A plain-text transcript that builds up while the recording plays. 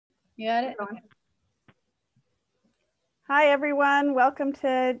You got it? Hi, everyone. Welcome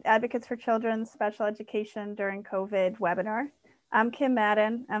to Advocates for Children's Special Education During COVID webinar. I'm Kim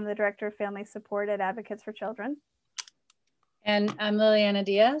Madden. I'm the Director of Family Support at Advocates for Children. And I'm Liliana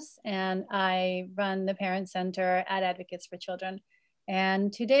Diaz, and I run the Parent Center at Advocates for Children.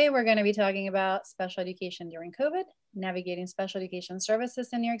 And today we're going to be talking about special education during COVID, navigating special education services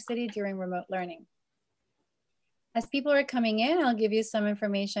in New York City during remote learning. As people are coming in, I'll give you some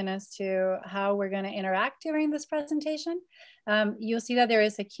information as to how we're going to interact during this presentation. You'll see that there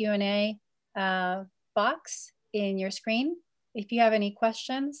is a Q&A box in your screen. If you have any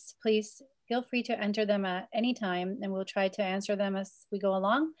questions, please feel free to enter them at any time, and we'll try to answer them as we go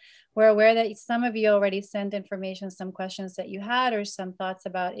along. We're aware that some of you already sent information, some questions that you had, or some thoughts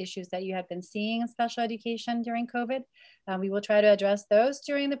about issues that you had been seeing in special education during COVID. We will try to address those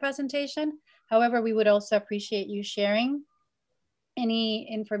during the presentation. However, we would also appreciate you sharing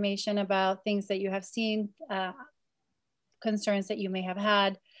any information about things that you have seen, concerns that you may have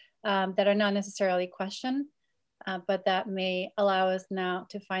had that are not necessarily questioned, but that may allow us now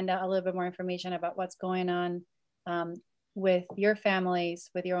to find out a little bit more information about what's going on with your families,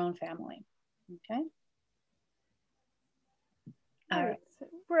 with your own family. Okay. All right. So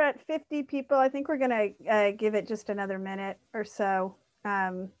we're at 50 people. I think we're going to give it just another minute or so.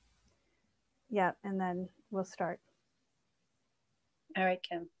 Yeah, and then we'll start. All right,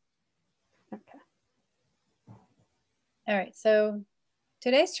 Kim. Okay. All right, so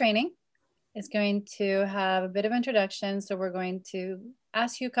today's training is going to have a bit of introduction. So we're going to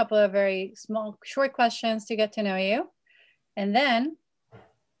ask you a couple of very small, short questions to get to know you. And then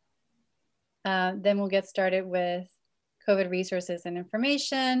we'll get started with COVID resources and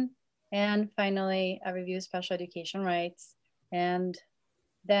information. And finally, a review of special education rights. And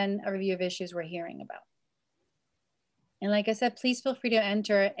then a review of issues we're hearing about. And like I said, please feel free to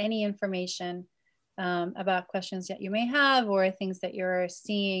enter any information about questions that you may have or things that you're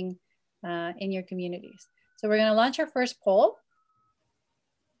seeing in your communities. So we're going to launch our first poll.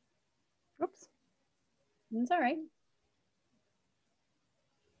 Oops. That's all right.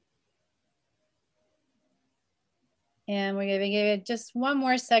 And we're going to give it just one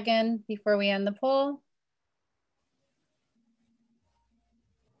more second before we end the poll.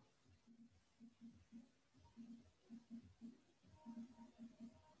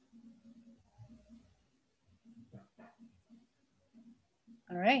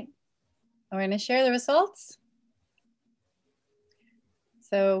 All right, we're going to share the results.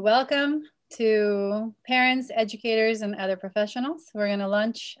 So welcome to parents, educators, and other professionals. We're going to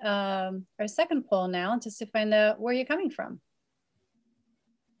launch our second poll now just to find out where you're coming from.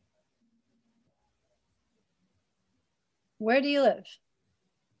 Where do you live?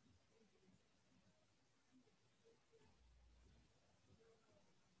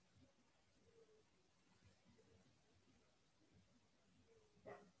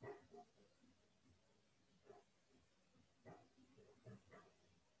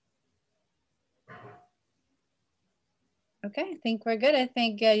 Okay, I think we're good. I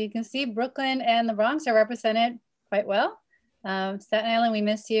think you can see Brooklyn and the Bronx are represented quite well. Staten Island, we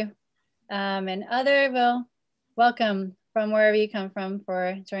miss you. And other, well, welcome from wherever you come from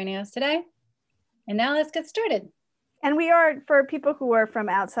for joining us today. And now let's get started. And we are, for people who are from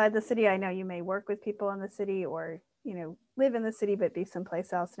outside the city, I know you may work with people in the city or, you know, live in the city, but be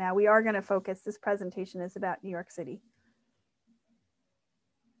someplace else now. We are going to focus, this presentation is about New York City.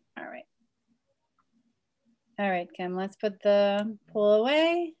 All right. All right, Kim, let's put the poll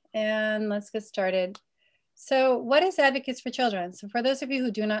away and let's get started. So what is Advocates for Children? So for those of you who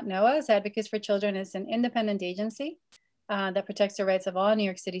do not know us, Advocates for Children is an independent agency that protects the rights of all New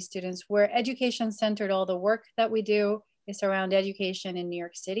York City students. We're education-centered. All the work that we do is around education in New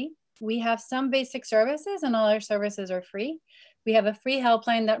York City. We have some basic services and all our services are free. We have a free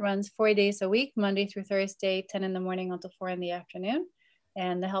helpline that runs 4 days a week, Monday through Thursday, 10 in the morning until 4 in the afternoon.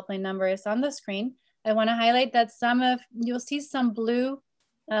 And the helpline number is on the screen. I want to highlight that you'll see some blue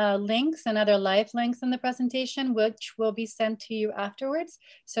links and other live links in the presentation, which will be sent to you afterwards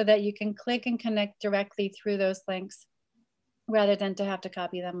so that you can click and connect directly through those links rather than to have to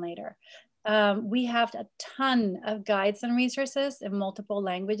copy them later. We have a ton of guides and resources in multiple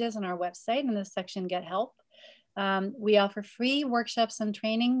languages on our website in the section Get Help. We offer free workshops and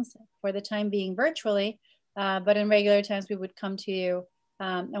trainings for the time being virtually, but in regular times we would come to you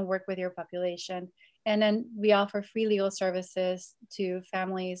and work with your population. And then we offer free legal services to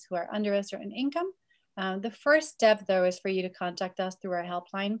families who are under a certain income. The first step though is for you to contact us through our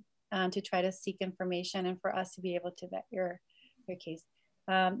helpline to try to seek information and for us to be able to vet your case.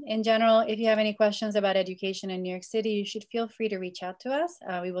 In general, if you have any questions about education in New York City, you should feel free to reach out to us.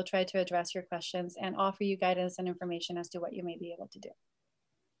 We will try to address your questions and offer you guidance and information as to what you may be able to do.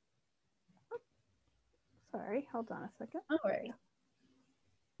 Sorry, hold on a second. Don't worry.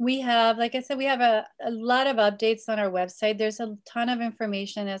 We have, like I said, we have a lot of updates on our website. There's a ton of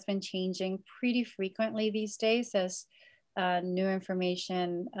information that's been changing pretty frequently these days as new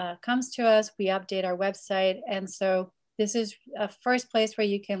information comes to us. We update our website. And so this is a first place where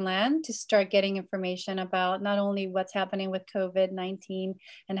you can land to start getting information about not only what's happening with COVID-19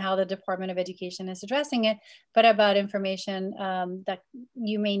 and how the Department of Education is addressing it, but about information that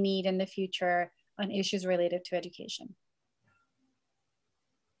you may need in the future on issues related to education.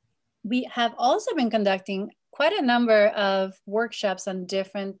 We have also been conducting quite a number of workshops on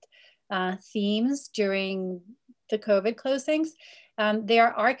different themes during the COVID closings. They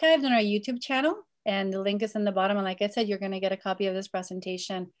are archived on our YouTube channel, and the link is in the bottom. And like I said, you're going to get a copy of this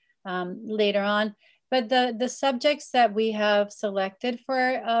presentation later on. But the subjects that we have selected for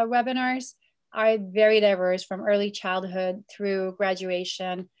webinars are very diverse, from early childhood through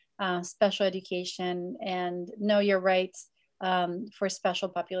graduation, special education, and know your rights for special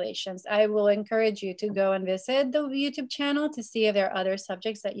populations. I will encourage you to go and visit the YouTube channel to see if there are other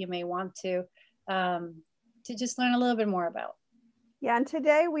subjects that you may want to just learn a little bit more about. Yeah, and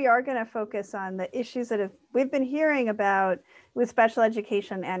today we are going to focus on the issues that we've been hearing about with special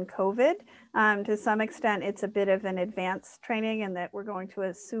education and COVID. To some extent, it's a bit of an advanced training in that we're going to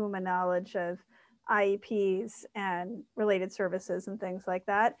assume a knowledge of IEPs and related services and things like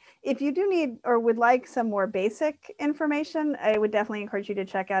that. If you do need or would like some more basic information, I would definitely encourage you to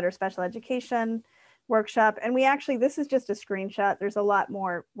check out our special education workshop. And we actually, this is just a screenshot. There's a lot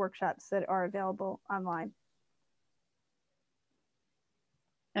more workshops that are available online.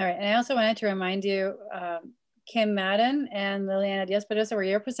 All right, and I also wanted to remind you, Kim Madden and Liliana Diaz-Pedrosa were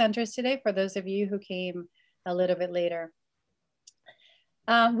your presenters today, for those of you who came a little bit later.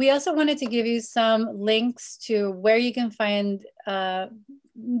 We also wanted to give you some links to where you can find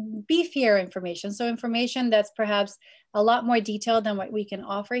beefier information. So information that's perhaps a lot more detailed than what we can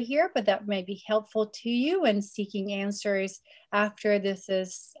offer here, but that may be helpful to you in seeking answers after this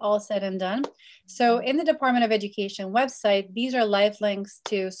is all said and done. So in the Department of Education website, these are live links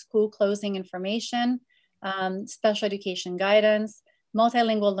to school closing information, special education guidance,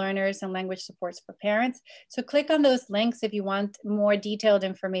 multilingual learners, and language supports for parents. So click on those links if you want more detailed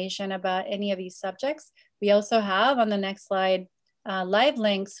information about any of these subjects. We also have on the next slide live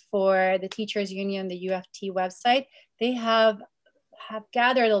links for the Teachers Union, the UFT website. They have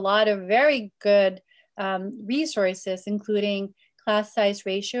gathered a lot of very good resources, including class size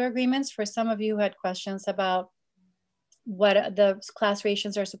ratio agreements. For some of you who had questions about what the class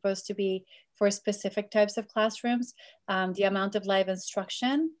ratios are supposed to be for specific types of classrooms, the amount of live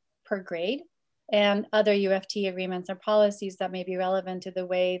instruction per grade, and other UFT agreements or policies that may be relevant to the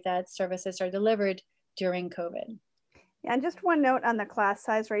way that services are delivered during COVID. Yeah, and just one note on the class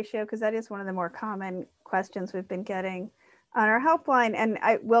size ratio, because that is one of the more common questions we've been getting on our helpline, and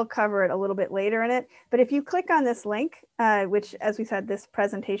I will cover it a little bit later in it. But if you click on this link, which, as we said, this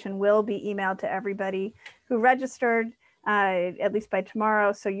presentation will be emailed to everybody who registered, at least by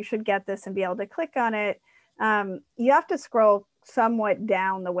tomorrow. So you should get this and be able to click on it. You have to scroll somewhat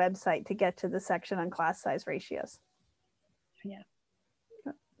down the website to get to the section on class size ratios. Yeah.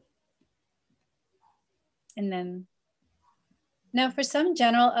 And then now for some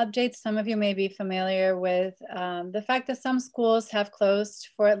general updates, some of you may be familiar with the fact that some schools have closed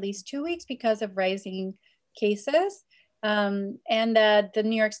for at least 2 weeks because of rising cases, and that the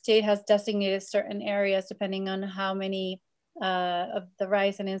New York State has designated certain areas depending on how many of the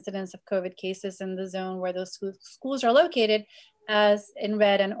rise in incidence of COVID cases in the zone where those schools are located as in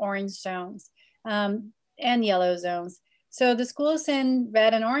red and orange zones and yellow zones. So the schools in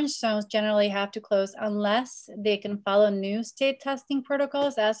red and orange zones generally have to close unless they can follow new state testing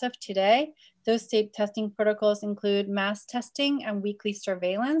protocols. As of today, those state testing protocols include mass testing and weekly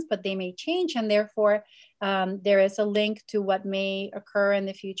surveillance, but they may change, and therefore there is a link to what may occur in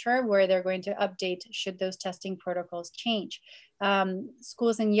the future where they're going to update should those testing protocols change.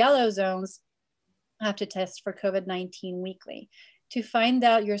 Schools in yellow zones have to test for COVID-19 weekly. To find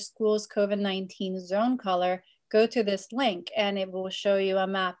out your school's COVID-19 zone color, go to this link and it will show you a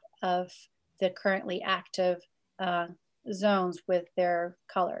map of the currently active zones with their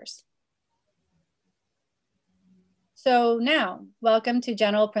colors. So now, welcome to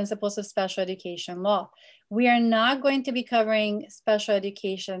General Principles of Special Education Law. We are not going to be covering special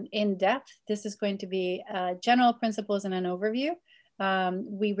education in depth. This is going to be general principles and an overview.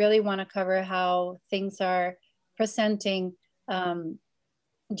 We really want to cover how things are presenting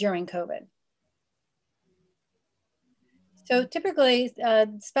during COVID. So typically,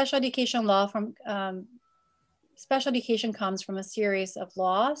 special education law special education comes from a series of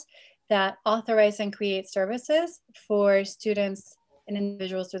laws that authorize and create services for students and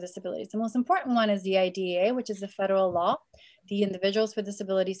individuals with disabilities. The most important one is the IDEA, which is the federal law, the Individuals with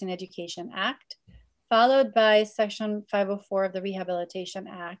Disabilities in Education Act, followed by Section 504 of the Rehabilitation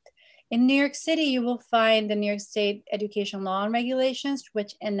Act. In New York City, you will find the New York State Education Law and Regulations,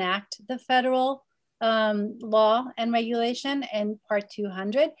 which enact the federal law and regulation, and Part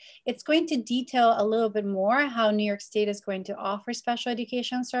 200. It's going to detail a little bit more how New York State is going to offer special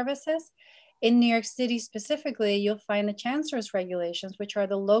education services. In New York City specifically, you'll find the Chancellor's regulations, which are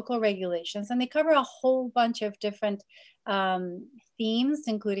the local regulations, and they cover a whole bunch of different themes,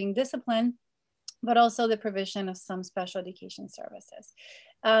 including discipline, but also the provision of some special education services.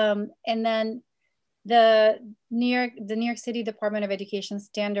 And then the New York City Department of Education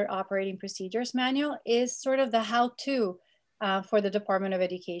Standard Operating Procedures Manual is sort of the how-to for the Department of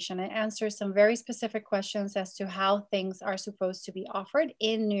Education. It answers some very specific questions as to how things are supposed to be offered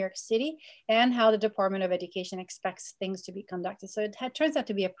in New York City and how the Department of Education expects things to be conducted. So it turns out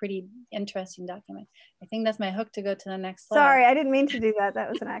to be a pretty interesting document. I think that's my hook to go to the next slide. Sorry, I didn't mean to do that.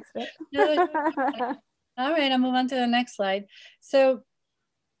 That was an accident. All right, I'll move on to the next slide. So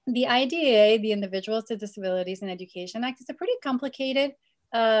the IDEA, the Individuals with Disabilities in Education Act, is a pretty complicated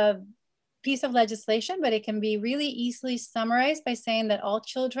piece of legislation, but it can be really easily summarized by saying that all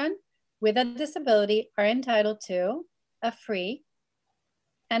children with a disability are entitled to a free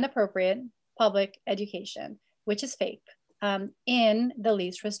and appropriate public education, which is FAPE, in the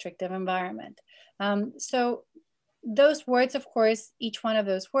least restrictive environment. So those words, of course, each one of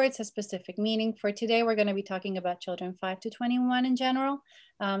those words has specific meaning. For today, we're going to be talking about children 5 to 21 in general.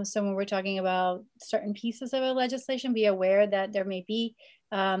 So when we're talking about certain pieces of a legislation, be aware that there may be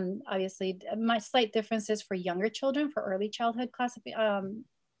obviously slight differences for younger children, for early childhood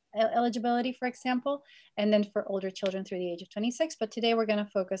eligibility, for example, and then for older children through the age of 26. But today we're going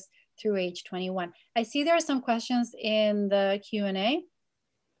to focus through age 21. I see there are some questions in the Q&A.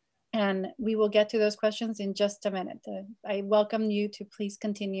 And we will get to those questions in just a minute. I welcome you to please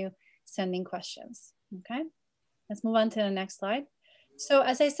continue sending questions, okay? Let's move on to the next slide. So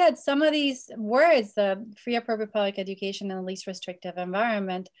as I said, some of these words, free, appropriate public education in the least restrictive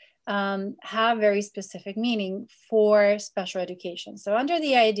environment, have very specific meaning for special education. So under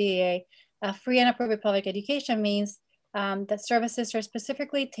the IDEA, free and appropriate public education means that services are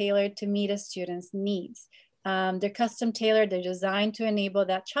specifically tailored to meet a student's needs. They're custom tailored, they're designed to enable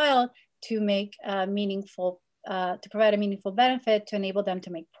that child to make to provide a meaningful benefit, to enable them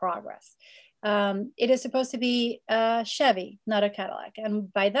to make progress. It is supposed to be a Chevy, not a Cadillac.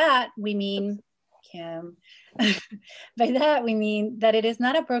 And by that, we mean, Kim, by that we mean that it is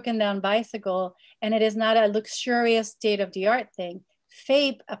not a broken down bicycle and it is not a luxurious state-of-the-art thing.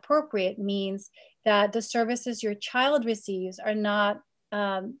 FAPE appropriate means that the services your child receives are not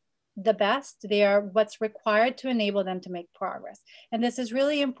the best. They are what's required to enable them to make progress. And this is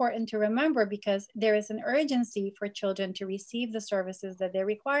really important to remember because there is an urgency for children to receive the services that they're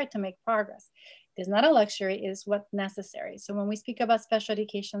required to make progress. It is not a luxury, it is what's necessary. So when we speak about special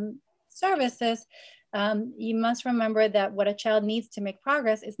education services, you must remember that what a child needs to make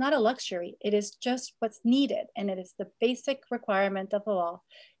progress is not a luxury. It is just what's needed. And it is the basic requirement of the law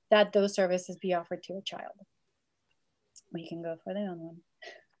that those services be offered to a child. We can go for the other one.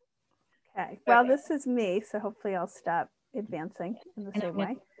 Okay, well, this is me, so hopefully I'll stop advancing in the same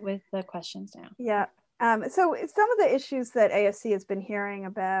way. With the questions now. Yeah, so some of the issues that ASC has been hearing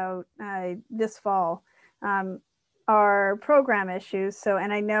about this fall are program issues. So,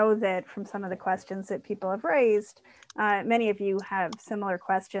 and I know that from some of the questions that people have raised, many of you have similar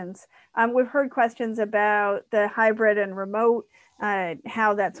questions. We've heard questions about the hybrid and remote,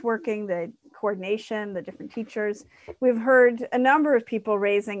 how that's working, the coordination, the different teachers. We've heard a number of people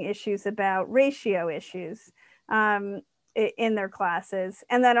raising issues about ratio issues in their classes.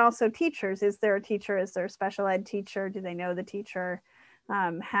 And then also teachers. Is there a teacher? Is there a special ed teacher? Do they know the teacher?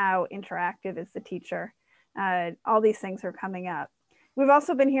 How interactive is the teacher? All these things are coming up. We've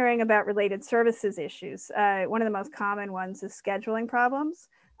also been hearing about related services issues. One of the most common ones is scheduling problems.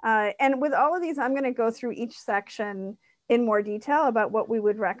 And with all of these, I'm going to go through each section in more detail about what we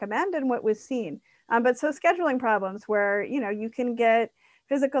would recommend and what was seen. But so scheduling problems where, you know, you can get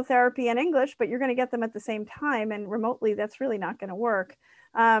physical therapy and English, but you're going to get them at the same time, and remotely that's really not going to work.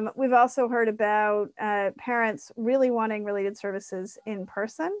 We've also heard about parents really wanting related services in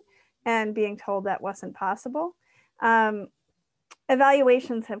person and being told that wasn't possible. And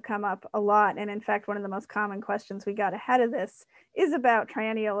evaluations have come up a lot. And in fact, one of the most common questions we got ahead of this is about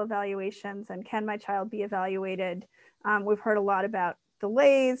triennial evaluations and can my child be evaluated? We've heard a lot about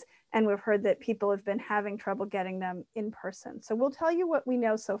delays, and we've heard that people have been having trouble getting them in person. So we'll tell you what we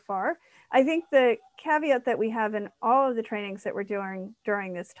know so far. I think the caveat that we have in all of the trainings that we're doing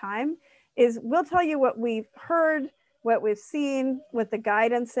during this time is we'll tell you what we've heard, what we've seen, what the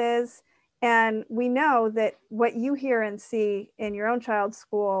guidance is. And we know that what you hear and see in your own child's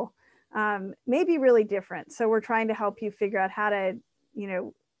school may be really different. So we're trying to help you figure out how to,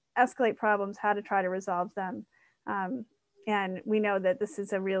 escalate problems, how to try to resolve them. And we know that this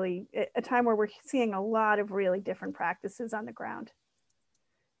is a time where we're seeing a lot of really different practices on the ground.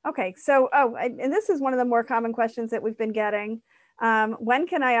 Okay, so, and this is one of the more common questions that we've been getting. When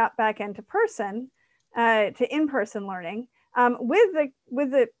can I opt back into to in-person learning? With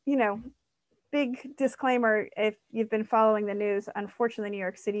the big disclaimer, if you've been following the news, unfortunately, New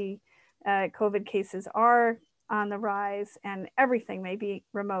York City COVID cases are on the rise, and everything may be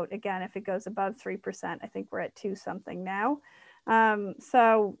remote again if it goes above 3%. I think we're at 2 something now.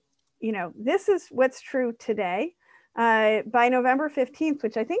 So, this is what's true today. By November 15th,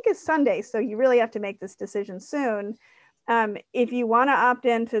 which I think is Sunday, so you really have to make this decision soon. If you want to opt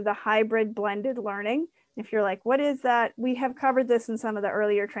into the hybrid blended learning, if you're like, what is that? We have covered this in some of the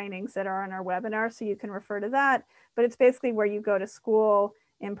earlier trainings that are on our webinar, so you can refer to that. But it's basically where you go to school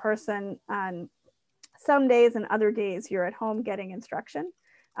in person on some days, and other days you're at home getting instruction.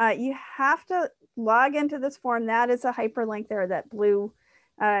 You have to log into this form. That is a hyperlink there, that blue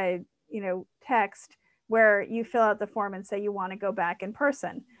text, where you fill out the form and say you want to go back in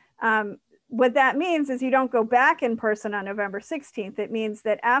person. What that means is you don't go back in person on November 16th. It means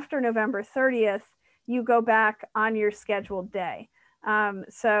that after November 30th, you go back on your scheduled day.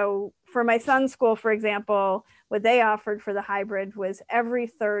 So for my son's school, for example, what they offered for the hybrid was every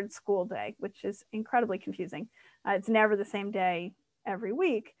 3rd school day, which is incredibly confusing. It's never the same day every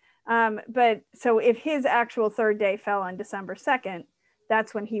week. But so if his actual 3rd day fell on December 2nd,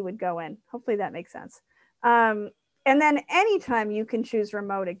 that's when he would go in. Hopefully that makes sense. And then anytime you can choose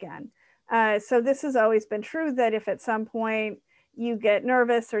remote again. So this has always been true, that if at some point you get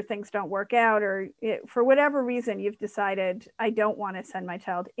nervous or things don't work out, or for whatever reason you've decided, I don't want to send my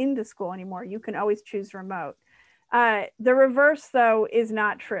child into school anymore, you can always choose remote. The reverse, though, is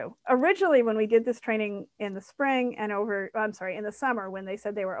not true. Originally, when we did this training in the spring and in the summer, when they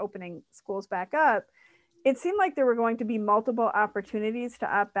said they were opening schools back up, it seemed like there were going to be multiple opportunities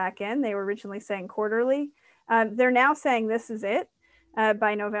to opt back in. They were originally saying quarterly. They're now saying this is it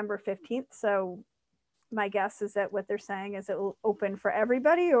by November 15th. So my guess is that what they're saying is it will open for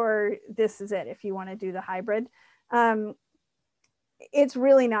everybody, or this is it if you want to do the hybrid. It's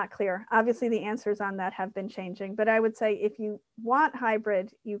really not clear. Obviously, the answers on that have been changing, but I would say if you want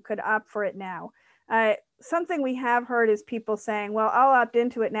hybrid, you could opt for it now. Something we have heard is people saying, well, I'll opt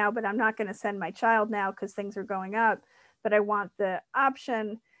into it now, but I'm not going to send my child now because things are going up, but I want the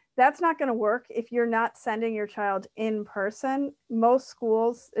option. That's not going to work if you're not sending your child in person. Most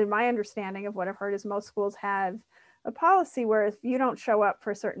schools, in my understanding of what I've heard, is most schools have a policy where if you don't show up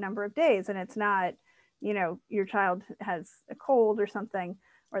for a certain number of days and it's not, your child has a cold or something,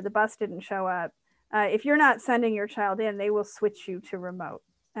 or the bus didn't show up, if you're not sending your child in, they will switch you to remote.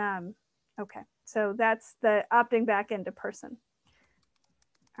 Okay, so that's the opting back into person.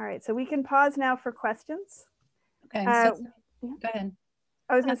 All right, so we can pause now for questions. Okay, so go ahead.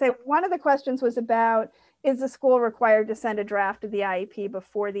 I was going to say, one of the questions was about, is the school required to send a draft of the IEP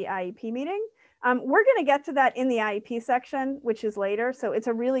before the IEP meeting? We're going to get to that in the IEP section, which is later. So it's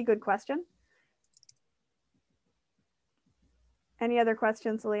a really good question. Any other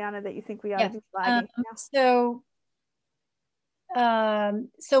questions, Liliana, that you think we ought to be flagging? So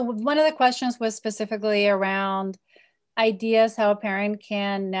one of the questions was specifically around ideas how a parent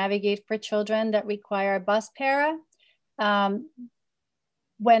can navigate for children that require a bus para.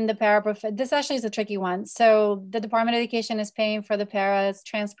 When the this actually is a tricky one. So the Department of Education is paying for the para's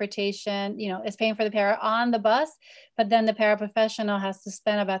transportation, is paying for the para on the bus, but then the paraprofessional has to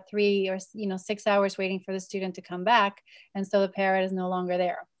spend about 3 or 6 hours waiting for the student to come back. And so the para is no longer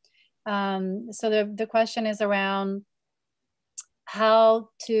there. So the question is around how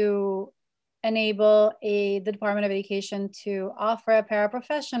to enable the Department of Education to offer a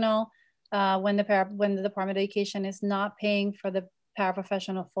paraprofessional when the Department of Education is not paying for the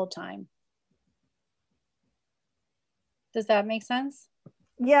paraprofessional full-time. Does that make sense?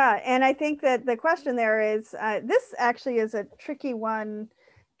 Yeah, and I think that the question there is, this actually is a tricky one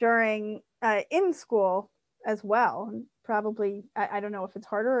during in school as well. Probably, I don't know if it's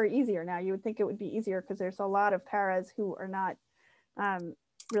harder or easier now. You would think it would be easier because there's a lot of paras who are not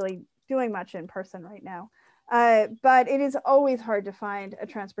really doing much in person right now. But it is always hard to find a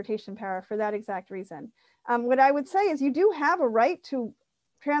transportation para for that exact reason. What I would say is you do have a right to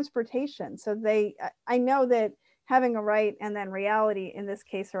transportation. So I know that having a right and then reality in this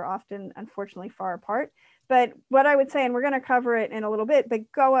case are often, unfortunately, far apart. But what I would say, and we're going to cover it in a little bit, but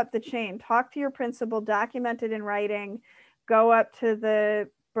go up the chain, talk to your principal, document it in writing, go up to the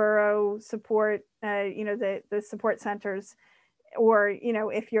borough support, the support centers, or,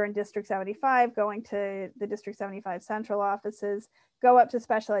 if you're in District 75, going to the District 75 central offices, go up to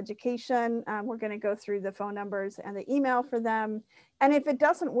special education. We're going to go through the phone numbers and the email for them. And if it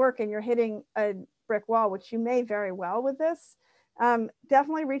doesn't work and you're hitting a brick wall, which you may very well with this,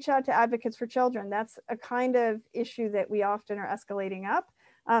 definitely reach out to Advocates for Children. That's a kind of issue that we often are escalating up.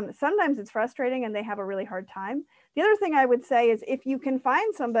 Sometimes it's frustrating and they have a really hard time. The other thing I would say is if you can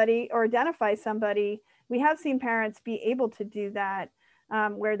find somebody or identify somebody, we have seen parents be able to do that,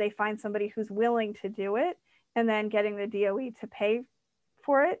 where they find somebody who's willing to do it and then getting the DOE to pay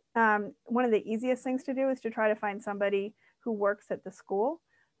for it. One of the easiest things to do is to try to find somebody who works at the school.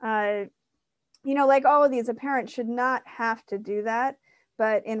 Like all of these, a parent should not have to do that.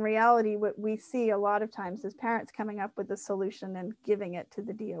 But in reality, what we see a lot of times is parents coming up with a solution and giving it to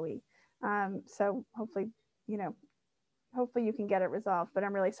the DOE. So hopefully you can get it resolved, but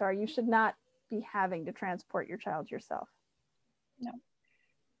I'm really sorry. You should not be having to transport your child yourself. No.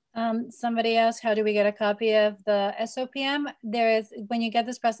 Somebody asked, how do we get a copy of the SOPM? When you get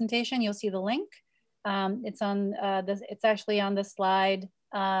this presentation, you'll see the link. It's it's actually on the slide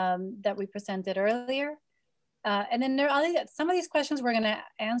that we presented earlier. And then there are some of these questions we're going to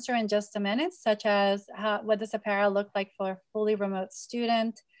answer in just a minute, such as what does a para look like for a fully remote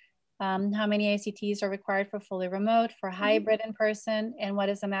student? How many ACTs are required for fully remote, for hybrid in person, and what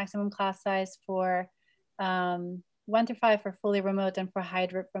is the maximum class size for 1 to 5 for fully remote and for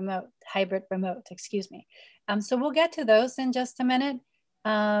hybrid remote, excuse me. So we'll get to those in just a minute.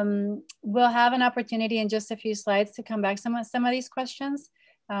 We'll have an opportunity in just a few slides to come back some of these questions.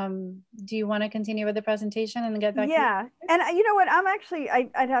 Do you want to continue with the presentation and get back? Yeah, and you know what?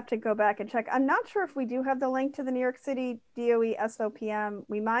 I'd have to go back and check. I'm not sure if we do have the link to the New York City DOE SOPM.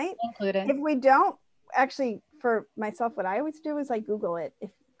 We might include it. If we don't, actually, for myself, what I always do is I Google it.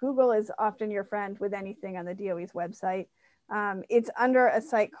 If Google is often your friend with anything on the DOE's website. It's under a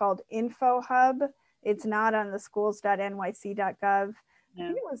site called InfoHub. It's not on the schools.nyc.gov. I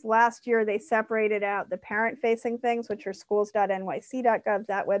think it was last year they separated out the parent-facing things, which are schools.nyc.gov,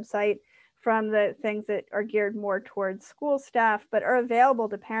 that website, from the things that are geared more towards school staff, but are available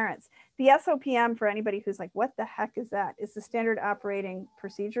to parents. The SOPM, for anybody who's like, what the heck is that? Is the Standard Operating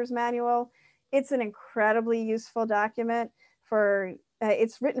Procedures Manual. It's an incredibly useful document for,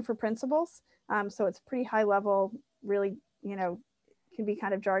 it's written for principals. So it's pretty high level, really, can be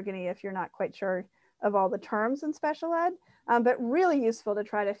kind of jargony if you're not quite sure of all the terms in special ed. But really useful to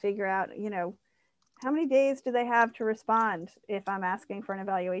try to figure out, how many days do they have to respond if I'm asking for an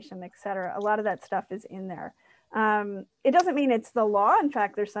evaluation, et cetera. A lot of that stuff is in there. It doesn't mean it's the law. In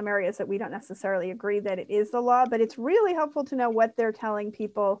fact, there's some areas that we don't necessarily agree that it is the law, but it's really helpful to know what they're telling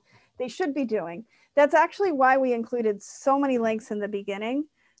people they should be doing. That's actually why we included so many links in the beginning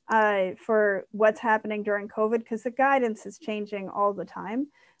for what's happening during COVID, because the guidance is changing all the time.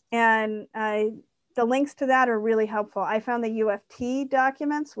 And the links to that are really helpful. I found the UFT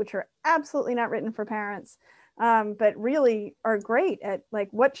documents, which are absolutely not written for parents, but really are great at like,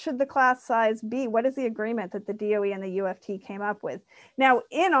 what should the class size be? What is the agreement that the DOE and the UFT came up with? Now,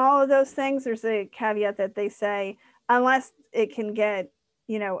 in all of those things, there's a caveat that they say, unless it can get,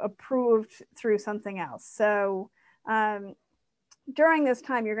 approved through something else. So during this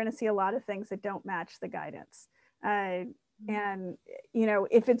time, you're going to see a lot of things that don't match the guidance. And,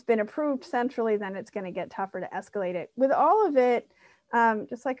 if it's been approved centrally, then it's going to get tougher to escalate it. With all of it,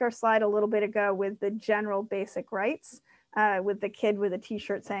 just like our slide a little bit ago with the general basic rights, with the kid with a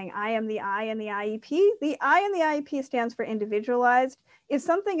t-shirt saying, I am the I in the IEP. The I in the IEP stands for individualized. If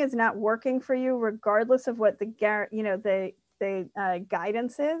something is not working for you, regardless of what the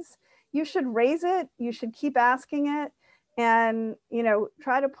guidance is, you should raise it. You should keep asking it. And,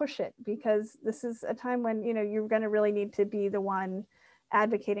 try to push it, because this is a time when, you're going to really need to be the one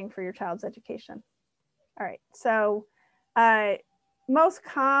advocating for your child's education. All right. So most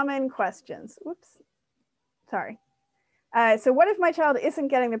common questions. Whoops. Sorry. So what if my child isn't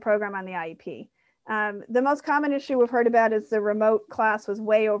getting the program on the IEP? The most common issue we've heard about is the remote class was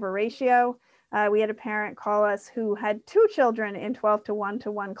way over ratio. We had a parent call us who had 2 children in 12 to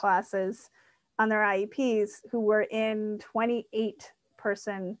 1 classes on their IEPs who were in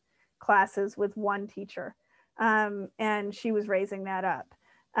 28-person classes with 1 teacher. and she was raising that up.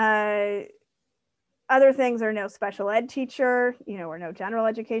 Other things are no special ed teacher, or no general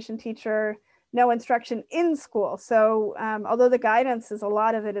education teacher, no instruction in school. So although the guidance is, a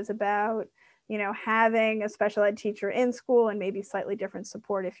lot of it is about, having a special ed teacher in school and maybe slightly different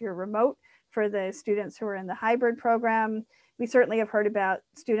support if you're remote for the students who are in the hybrid program, we certainly have heard about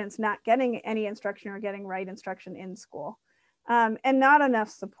students not getting any instruction or getting right instruction in school. And not enough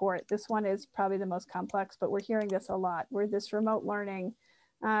support. This one is probably the most complex, but we're hearing this a lot, where this remote learning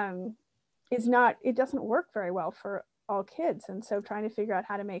it doesn't work very well for all kids. And so trying to figure out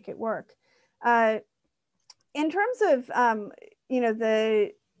how to make it work. In terms of,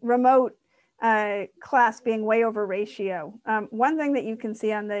 the remote class being way over ratio, one thing that you can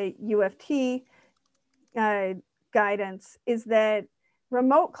see on the UFT guidance is that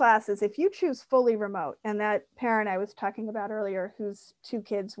remote classes, if you choose fully remote, and that parent I was talking about earlier, whose 2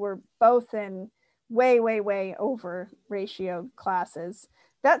 kids were both in way over ratio classes,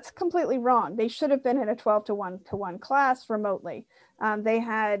 that's completely wrong. They should have been in a 12-to-1 class remotely. They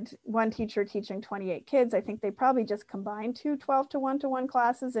had one teacher teaching 28 kids. I think they probably just combined 2 12-to-1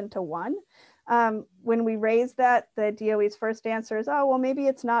 classes into one. When we raised that, the DOE's first answer is, oh, well, maybe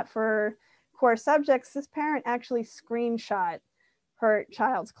it's not for core subjects. This parent actually screenshot her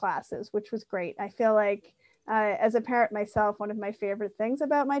child's classes, which was great. I feel like as a parent myself, one of my favorite things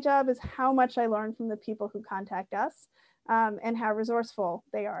about my job is how much I learn from the people who contact us, and how resourceful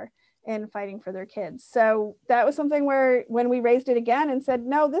they are in fighting for their kids. So that was something where, when we raised it again and said,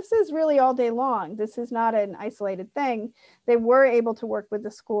 no, this is really all day long, this is not an isolated thing, they were able to work with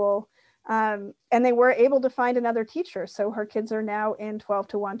the school, and they were able to find another teacher. So her kids are now in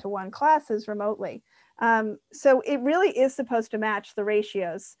 12-to-1 classes remotely. So it really is supposed to match the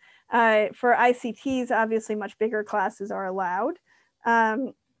ratios. For ICTs, obviously much bigger classes are allowed.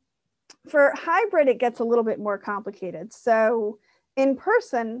 For hybrid, it gets a little bit more complicated. So in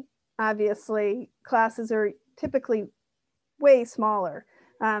person, obviously, classes are typically way smaller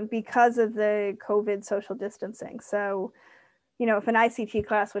because of the COVID social distancing. So, if an ICT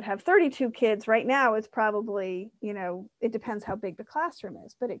class would have 32 kids, right now it's probably, it depends how big the classroom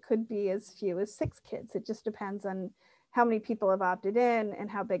is, but it could be as few as 6 kids. It just depends on how many people have opted in and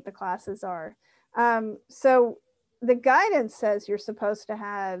how big the classes are. So the guidance says you're supposed to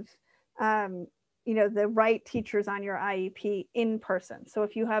have the right teachers on your IEP in person. So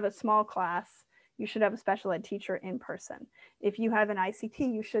if you have a small class, you should have a special ed teacher in person. If you have an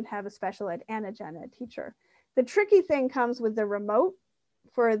ICT, you should have a special ed and a gen ed teacher. The tricky thing comes with the remote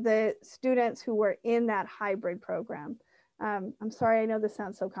for the students who were in that hybrid program. I'm sorry, I know this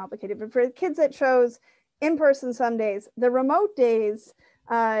sounds so complicated, but for the kids that chose in person some days, the remote days,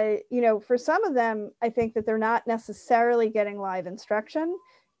 for some of them, I think that they're not necessarily getting live instruction.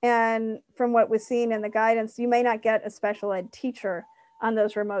 And from what was seen in the guidance, you may not get a special ed teacher on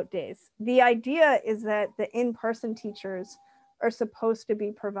those remote days. The idea is that the in-person teachers are supposed to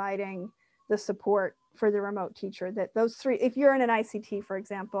be providing the support for the remote teacher, that those 3, if you're in an ICT, for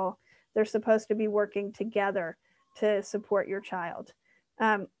example, they're supposed to be working together to support your child.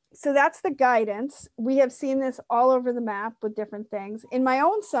 So that's the guidance. We have seen this all over the map with different things. In my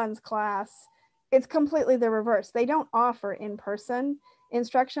own son's class, it's completely the reverse. They don't offer in-person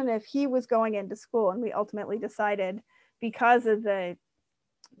instruction if he was going into school, and we ultimately decided, because of the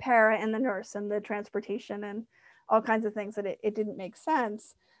para and the nurse and the transportation and all kinds of things, that it didn't make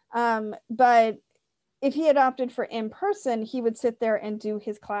sense. But if he had opted for in-person, he would sit there and do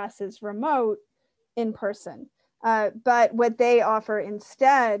his classes remote in person. But what they offer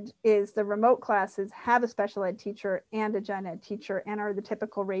instead is the remote classes have a special ed teacher and a gen ed teacher, and are the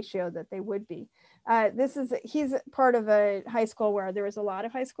typical ratio that they would be. He's part of a high school where there was a lot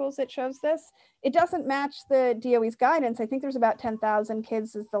of high schools that chose this. It doesn't match the DOE's guidance. I think there's about 10,000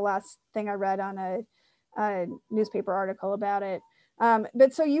 kids is the last thing I read on a newspaper article about it.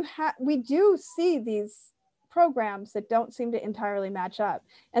 But so we do see these programs that don't seem to entirely match up.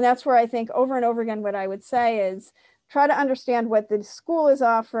 And that's where I think over and over again, what I would say is try to understand what the school is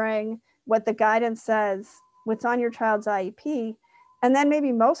offering, what the guidance says, what's on your child's IEP, and then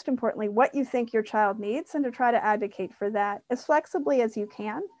maybe most importantly, what you think your child needs, and to try to advocate for that as flexibly as you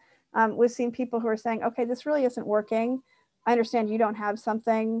can. We've seen people who are saying, okay, this really isn't working. I understand you don't have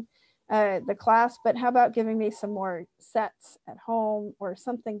something, the class, but how about giving me some more sets at home or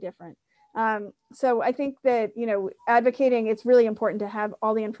something different? So I think that, advocating, it's really important to have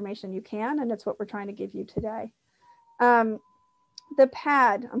all the information you can, and that's what we're trying to give you today. The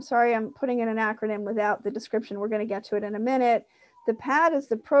PAD, I'm sorry, I'm putting in an acronym without the description. We're going to get to it in a minute. The PAD is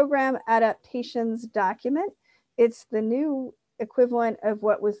the Program Adaptations document. It's the new equivalent of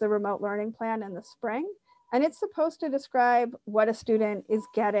what was the remote learning plan in the spring. And it's supposed to describe what a student is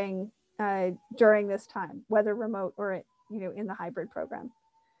getting during this time, whether remote or in the hybrid program.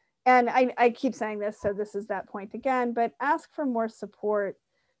 And I keep saying this, so this is that point again, but ask for more support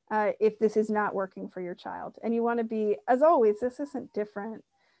if this is not working for your child. And you want to be, as always, this isn't different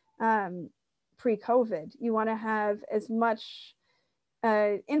pre-COVID. You want to have as much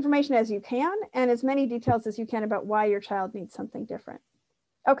information as you can and as many details as you can about why your child needs something different.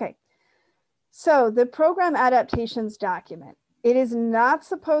 Okay, so the program adaptations document. It is not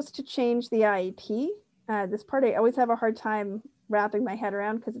supposed to change the IEP. This part I always have a hard time wrapping my head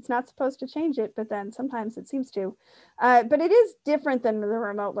around because it's not supposed to change it, but then sometimes it seems to. But it is different than the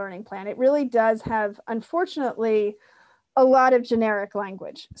remote learning plan. It really does have, unfortunately, a lot of generic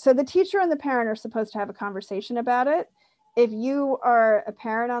language. So the teacher and the parent are supposed to have a conversation about it. If you are a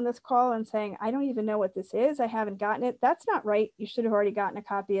parent on this call and saying, I don't even know what this is, I haven't gotten it, that's not right. You should have already gotten a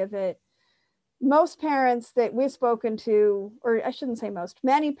copy of it. Most parents that we've spoken to, or I shouldn't say most,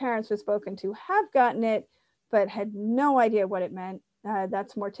 many parents we've spoken to have gotten it, but had no idea what it meant.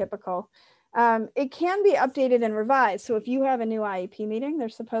 That's more typical. It can be updated and revised. So if you have a new IEP meeting, they're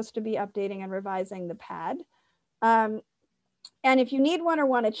supposed to be updating and revising the PAD. And if you need one or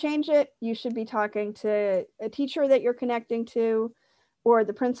want to change it, you should be talking to a teacher that you're connecting to, or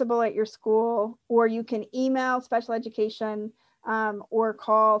the principal at your school, or you can email special education or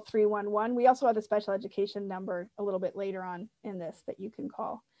call 311. We also have a special education number a little bit later on in this that you can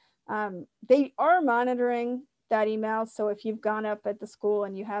call. They are monitoring that email. So if you've gone up at the school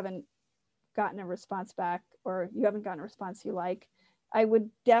and you haven't gotten a response back, or you haven't gotten a response you like, I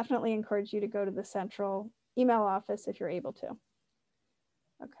would definitely encourage you to go to the central email office if you're able to.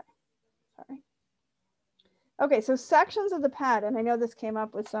 Okay, sorry. Okay, so sections of the PAD, and I know this came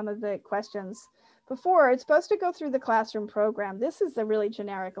up with some of the questions before. It's supposed to go through the classroom program. This is the really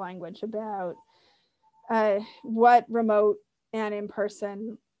generic language about what remote and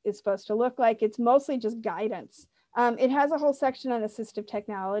in-person is supposed to look like. It's mostly just guidance. It has a whole section on assistive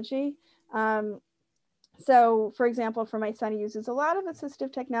technology. So for example, for my son, he uses a lot of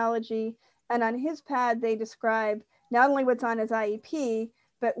assistive technology, and on his PAD, they describe not only what's on his IEP,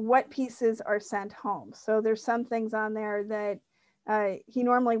 but what pieces are sent home. So there's some things on there that he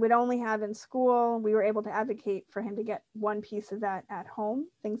normally would only have in school. We were able to advocate for him to get one piece of that at home,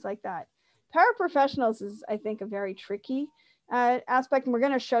 things like that. Paraprofessionals is, I think, a very tricky aspect, and we're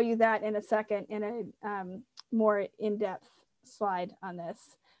going to show you that in a second in a more in-depth slide on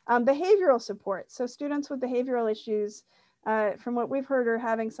this. Behavioral support. So students with behavioral issues, from what we've heard, are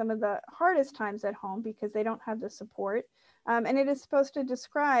having some of the hardest times at home because they don't have the support. And it is supposed to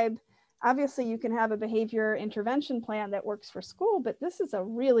describe, obviously you can have a behavior intervention plan that works for school, but this is a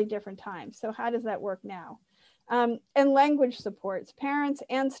really different time. So how does that work now? And language supports. Parents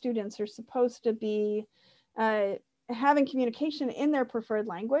and students are supposed to be having communication in their preferred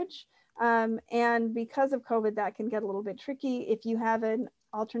language. And because of COVID, that can get a little bit tricky. If you have an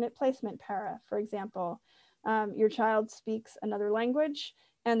alternate placement para, for example, your child speaks another language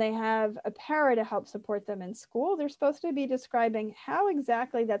and they have a para to help support them in school, they're supposed to be describing how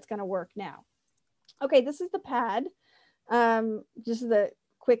exactly that's going to work now. Okay, this is the PAD. Just the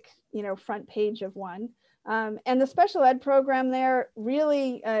quick, front page of one. And the special ed program there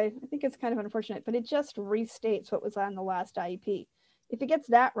really, I think it's kind of unfortunate, but it just restates what was on the last IEP. If it gets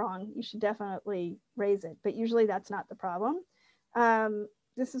that wrong, you should definitely raise it, but usually that's not the problem.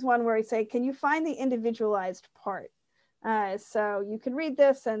 This is one where I say, can you find the individualized part? So you can read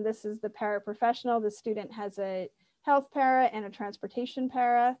this, and this is the paraprofessional. The student has a health para and a transportation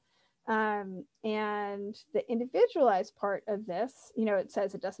para. And the individualized part of this, it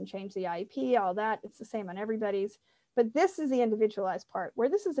says it doesn't change the IEP, all that. It's the same on everybody's. But this is the individualized part, where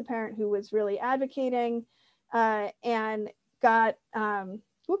this is a parent who was really advocating and got,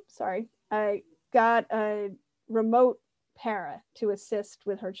 got a remote para to assist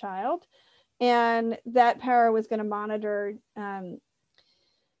with her child. And that para was going to monitor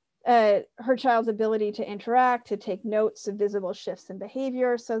her child's ability to interact, to take notes of visible shifts in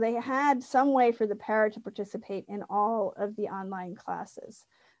behavior. So they had some way for the para to participate in all of the online classes.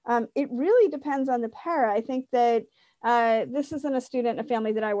 It really depends on the para. I think that this isn't a student, a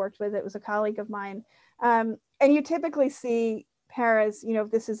family that I worked with. It was a colleague of mine. And you typically see paras,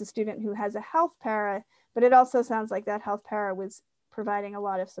 this is a student who has a health para, but it also sounds like that health para was providing a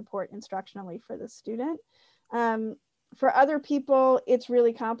lot of support instructionally for the student. For other people, it's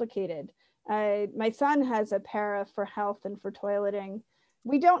really complicated. My son has a para for health and for toileting.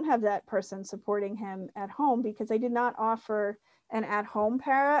 We don't have that person supporting him at home because I did not offer an at-home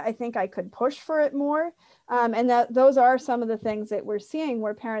para. I think I could push for it more. And those are some of the things that we're seeing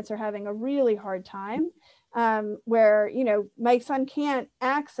where parents are having a really hard time, where, you know, my son can't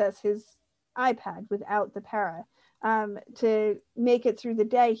access his iPad without the para. To make it through the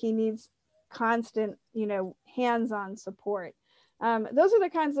day, he needs constant, you know, hands-on support. Those are the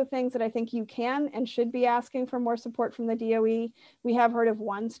kinds of things that I think you can and should be asking for more support from the DOE. We have heard of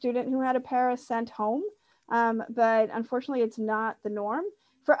one student who had a para sent home, but unfortunately it's not the norm.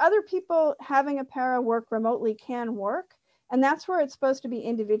 For other people, having a para work remotely can work. And that's where it's supposed to be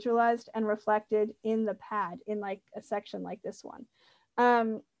individualized and reflected in the PAD, in like a section like this one.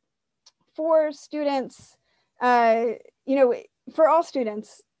 For students, you know, for all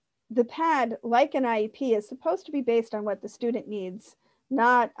students, the PAD, like an IEP, is supposed to be based on what the student needs,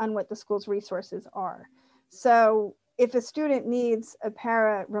 not on what the school's resources are. So if a student needs a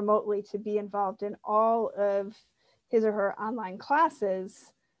para remotely to be involved in all of his or her online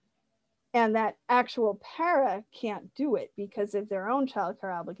classes, and that actual para can't do it because of their own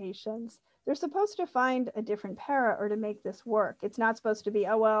childcare obligations, they're supposed to find a different para or to make this work. It's not supposed to be,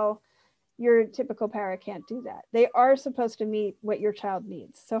 oh, well, your typical para can't do that. They are supposed to meet what your child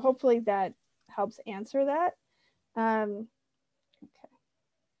needs. So hopefully that helps answer that.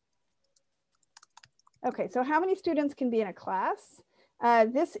 Okay, so how many students can be in a class?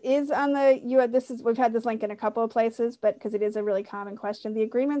 This is on the, we've had this link in a couple of places, but because it is a really common question, the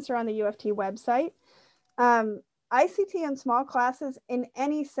agreements are on the UFT website. ICT in small classes in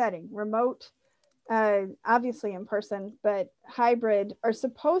any setting, remote, obviously in person, but hybrid, are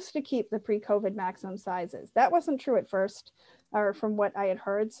supposed to keep the pre-COVID maximum sizes. That wasn't true at first, or from what I had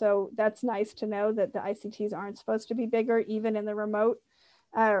heard. So that's nice to know that the ICTs aren't supposed to be bigger, even in the remote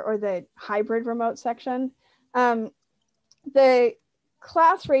or the hybrid remote section. The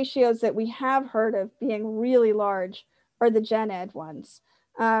class ratios that we have heard of being really large are the gen ed ones.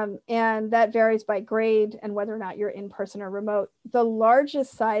 And that varies by grade and whether or not you're in person or remote. The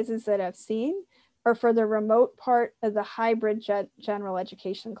largest sizes that I've seen are for the remote part of the hybrid general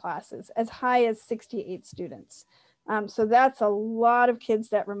education classes, as high as 68 students. So that's a lot of kids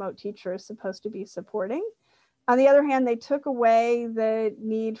that remote teacher is supposed to be supporting. On the other hand, they took away the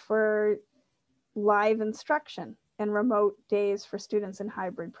need for live instruction and remote days for students in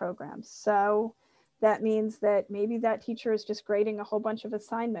hybrid programs. So that means that maybe that teacher is just grading a whole bunch of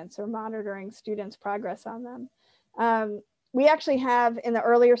assignments or monitoring students' progress on them. We actually have in the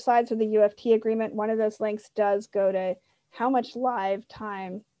earlier slides of the UFT agreement, one of those links does go to how much live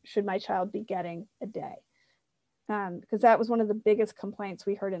time should my child be getting a day? Because that was one of the biggest complaints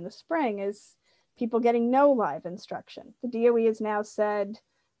we heard in the spring is people getting no live instruction. The DOE has now said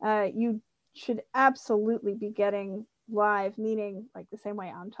you should absolutely be getting live, meaning like the same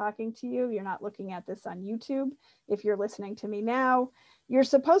way I'm talking to you. You're not looking at this on YouTube. If you're listening to me now, you're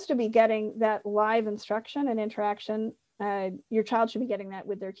supposed to be getting that live instruction and interaction. Your child should be getting that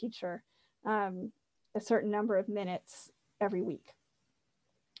with their teacher a certain number of minutes every week.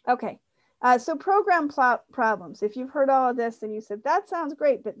 Okay, so program problems. If you've heard all of this and you said, that sounds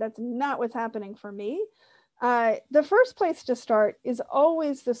great, but that's not what's happening for me. The first place to start is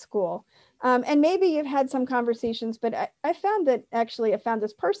always the school. And maybe you've had some conversations, but I found that actually I found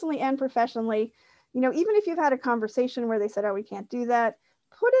this personally and professionally, you know, even if you've had a conversation where they said, oh, we can't do that,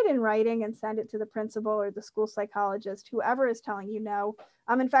 put it in writing and send it to the principal or the school psychologist, whoever is telling you no.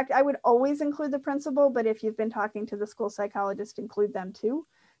 In fact, I would always include the principal, but if you've been talking to the school psychologist, include them too.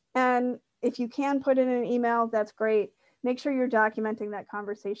 And if you can put it in an email, that's great. Make sure you're documenting that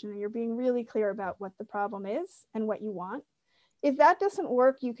conversation and you're being really clear about what the problem is and what you want. If that doesn't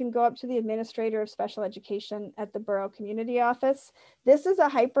work, you can go up to the administrator of special education at the borough community office. This is a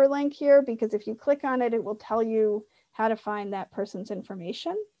hyperlink here because if you click on it, it will tell you how to find that person's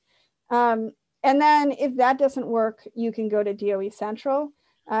information. And then if that doesn't work, you can go to DOE Central.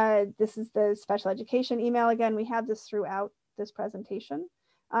 This is the special education email. Again, we have this throughout this presentation.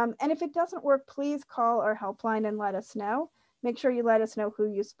 And if it doesn't work, please call our helpline and let us know. Make sure you let us know who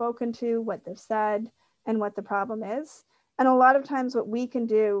you've spoken to, what they've said, and what the problem is. And a lot of times what we can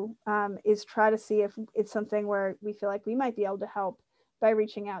do is try to see if it's something where we feel like we might be able to help by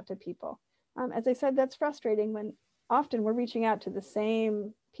reaching out to people. As I said, that's frustrating when often we're reaching out to the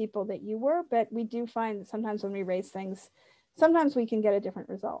same people that you were, but we do find that sometimes when we raise things, sometimes we can get a different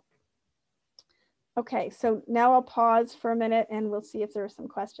result. Okay, so now I'll pause for a minute and we'll see if there are some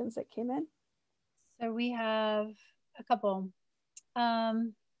questions that came in. So we have a couple.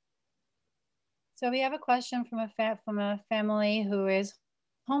 So we have a question from a family who is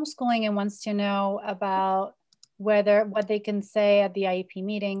homeschooling and wants to know about what they can say at the IEP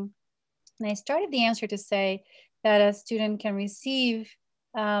meeting. And I started the answer to say that a student can receive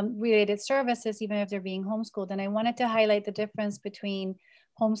related services even if they're being homeschooled. And I wanted to highlight the difference between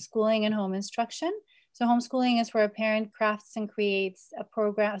homeschooling and home instruction. So homeschooling is where a parent crafts and creates a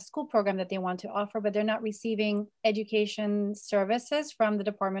program, a school program that they want to offer, but they're not receiving education services from the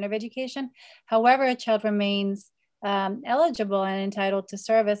Department of Education. However, a child remains eligible and entitled to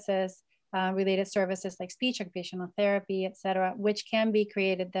services, related services like speech, occupational therapy, etc., which can be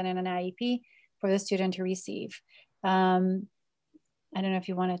created then in an IEP for the student to receive. I don't know if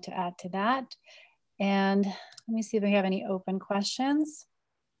you wanted to add to that. And let me see if we have any open questions.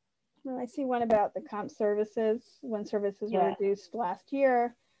 Well, I see one about the comp services, when services were reduced last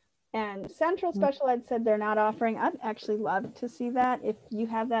year. And Central Special Ed said they're not offering. I'd actually love to see that. If you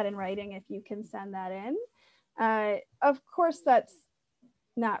have that in writing, if you can send that in. Of course, that's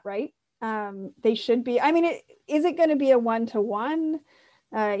not right. They should be. I mean, is it going to be a one-to-one?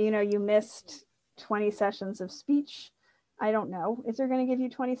 You missed 20 sessions of speech. I don't know if they're going to give you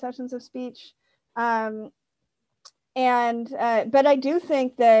 20 sessions of speech. But I do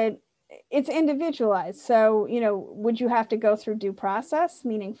think that it's individualized. So, would you have to go through due process,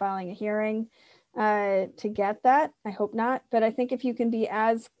 meaning filing a hearing to get that? I hope not. But I think if you can be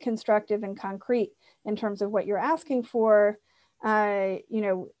as constructive and concrete in terms of what you're asking for,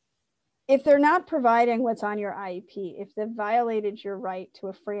 if they're not providing what's on your IEP, if they've violated your right to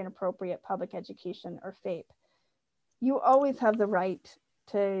a free and appropriate public education or FAPE, you always have the right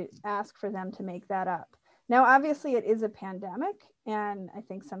to ask for them to make that up. Now, obviously, it is a pandemic, and I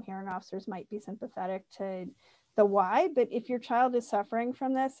think some hearing officers might be sympathetic to the why, but if your child is suffering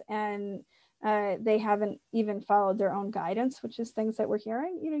from this and they haven't even followed their own guidance, which is things that we're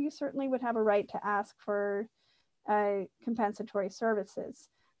hearing, you certainly would have a right to ask for compensatory services.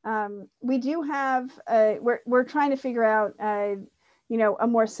 We do have, we're trying to figure out, a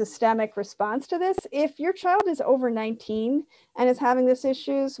more systemic response to this. If your child is over 19 and is having this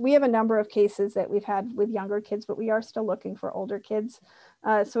issues, we have a number of cases that we've had with younger kids, but we are still looking for older kids.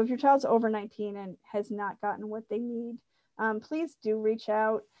 So if your child's over 19 and has not gotten what they need, please do reach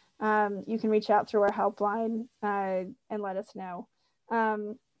out. You can reach out through our helpline and let us know.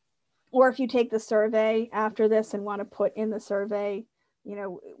 Or if you take the survey after this and want to put in the survey,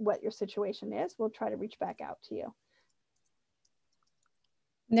 what your situation is, we'll try to reach back out to you.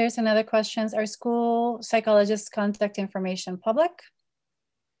 There's another question. Are school psychologists' contact information public?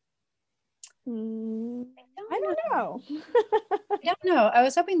 I don't know. I don't know. I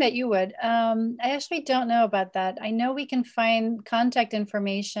was hoping that you would. I actually don't know about that. I know we can find contact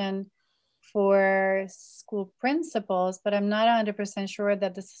information for school principals, but I'm not 100% sure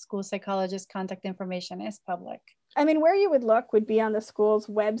that the school psychologist contact information is public. I mean, where you would look would be on the school's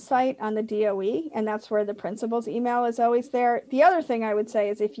website on the DOE, and that's where the principal's email is always there. The other thing I would say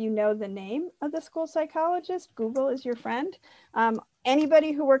is if you know the name of the school psychologist, Google is your friend.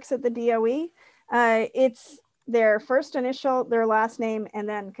 Anybody who works at the DOE, it's their first initial, their last name, and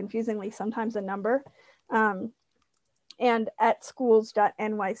then confusingly sometimes a number, and at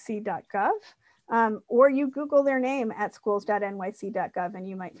schools.nyc.gov, or you Google their name at schools.nyc.gov and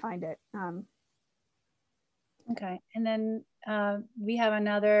you might find it. Okay, and then we have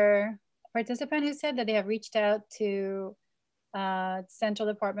another participant who said that they have reached out to Central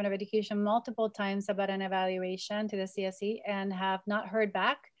Department of Education multiple times about an evaluation to the CSE and have not heard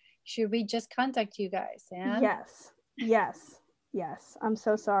back. Should we just contact you guys? And Yes. I'm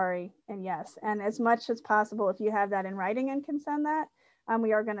so sorry. And yes, and as much as possible, if you have that in writing and can send that,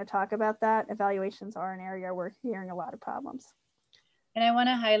 we are going to talk about that. Evaluations are an area we're hearing a lot of problems. And I want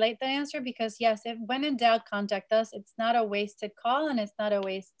to highlight the answer because yes, if when in doubt, contact us. It's not a wasted call and it's not a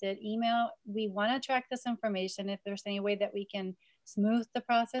wasted email. We want to track this information. If there's any way that we can smooth the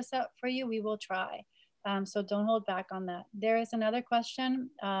process out for you, we will try. So don't hold back on that. There is another question.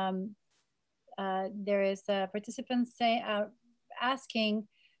 There is a participant asking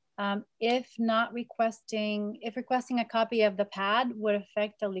if requesting a copy of the PAD would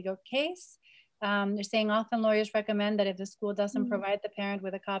affect a legal case. They're saying often lawyers recommend that if the school doesn't provide the parent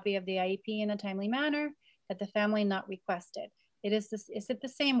with a copy of the IEP in a timely manner, that the family not request it. Is it the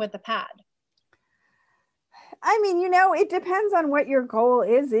same with the PAD? I mean, it depends on what your goal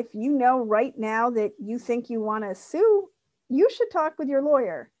is. If you know right now that you think you want to sue, you should talk with your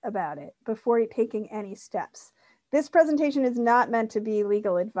lawyer about it before you're taking any steps. This presentation is not meant to be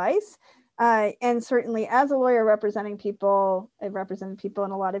legal advice. And certainly as a lawyer representing people, I've represented people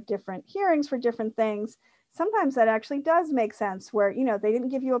in a lot of different hearings for different things. Sometimes that actually does make sense where, they didn't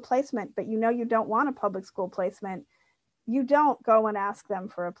give you a placement, but you don't want a public school placement. You don't go and ask them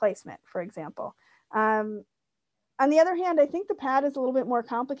for a placement, for example. On the other hand, I think the PAD is a little bit more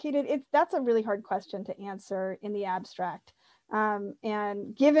complicated. That's a really hard question to answer in the abstract.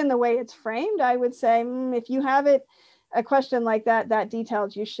 And given the way it's framed, I would say if you have a question like that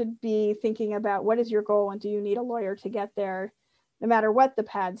detailed, you should be thinking about what is your goal and do you need a lawyer to get there, no matter what the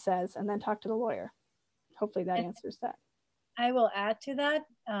PAD says, and then talk to the lawyer. Hopefully that answers that. I will add to that,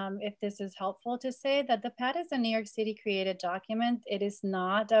 if this is helpful, to say that the PAD is a New York City created document. It is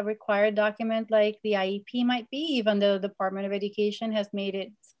not a required document like the IEP might be, even though the Department of Education has made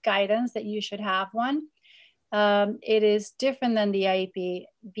it guidance that you should have one. It is different than the IEP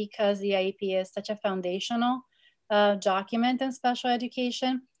because the IEP is such a foundational document in special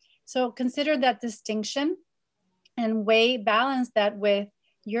education. So consider that distinction and balance that with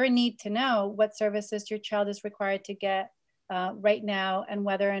your need to know what services your child is required to get right now and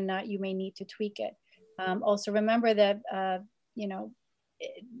whether or not you may need to tweak it. Also remember that,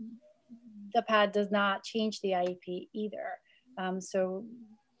 the PAD does not change the IEP either. So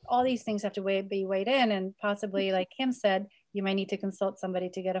all these things have to be weighed in, and possibly, like Kim said, you might need to consult somebody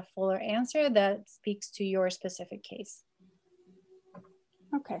to get a fuller answer that speaks to your specific case.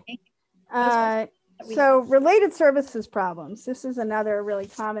 Okay. So related services problems. This is another really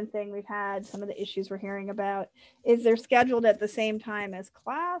common thing we've had. Some of the issues we're hearing about is they're scheduled at the same time as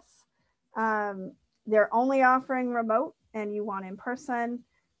class. They're only offering remote and you want in person,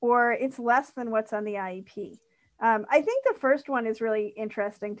 or it's less than what's on the IEP. I think the first one is really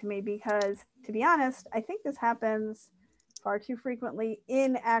interesting to me because, to be honest, I think this happens far too frequently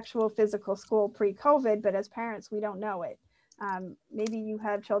in actual physical school pre-COVID, but as parents, we don't know it. Maybe you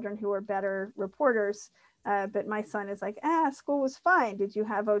have children who are better reporters, but my son is like, school was fine. Did you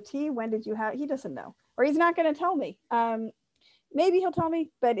have OT? When did you have? He doesn't know, or he's not going to tell me. Maybe he'll tell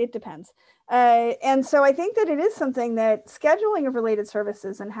me, but it depends. And so I think that it is something that scheduling of related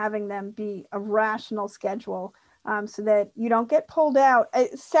services and having them be a rational schedule so that you don't get pulled out.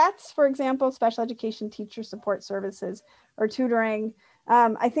 SETs, for example, special education teacher support services or tutoring.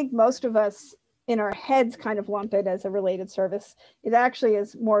 I think most of us in our heads kind of lump it as a related service. It actually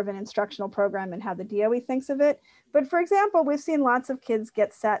is more of an instructional program and how the DOE thinks of it. But for example, we've seen lots of kids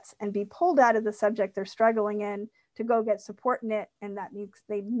get SETs and be pulled out of the subject they're struggling in to go get support in it, and that means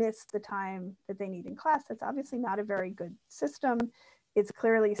they miss the time that they need in class. That's obviously not a very good system. It's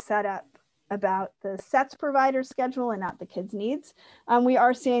clearly set up about the SETs provider schedule and not the kids' needs. We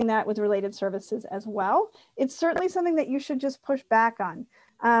are seeing that with related services as well. It's certainly something that you should just push back on.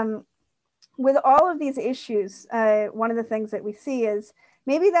 With all of these issues, one of the things that we see is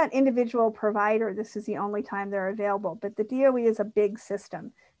maybe that individual provider, this is the only time they're available, but the DOE is a big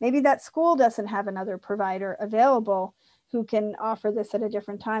system. Maybe that school doesn't have another provider available who can offer this at a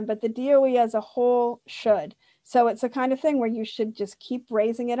different time, but the DOE as a whole should. So it's a kind of thing where you should just keep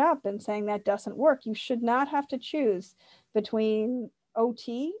raising it up and saying that doesn't work. You should not have to choose between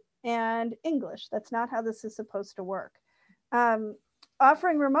OT and English. That's not how this is supposed to work.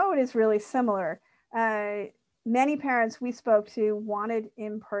 Offering remote is really similar. Many parents we spoke to wanted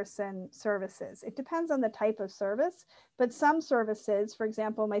in-person services. It depends on the type of service, but some services, for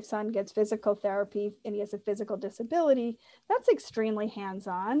example, my son gets physical therapy and he has a physical disability. That's extremely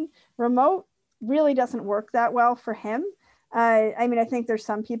hands-on. Remote really doesn't work that well for him. I mean, I think there's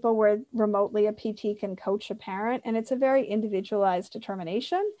some people where remotely a PT can coach a parent and it's a very individualized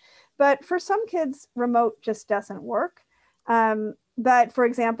determination. But for some kids, remote just doesn't work. But for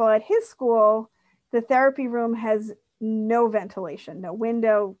example, at his school, the therapy room has no ventilation, no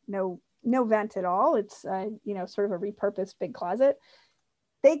window, no vent at all. It's sort of a repurposed big closet.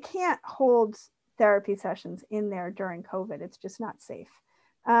 They can't hold therapy sessions in there during COVID. It's just not safe.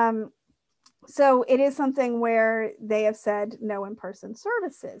 So it is something where they have said no in-person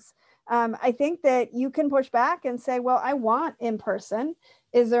services. I think that you can push back and say, well, I want in-person.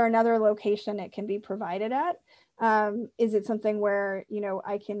 Is there another location it can be provided at? Is it something where,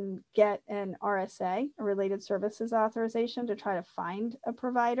 I can get an RSA, a related services authorization, to try to find a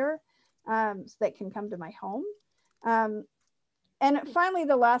provider that can come to my home? And finally,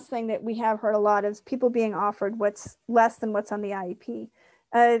 the last thing that we have heard a lot is people being offered what's less than what's on the IEP.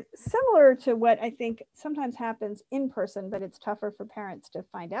 Similar to what I think sometimes happens in person, but it's tougher for parents to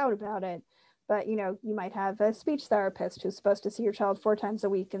find out about it. But, you might have a speech therapist who's supposed to see your child 4 times a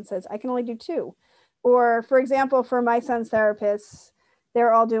week and says, I can only do 2. Or for example, for my son's therapists,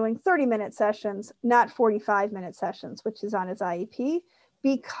 they're all doing 30-minute sessions, not 45-minute sessions, which is on his IEP,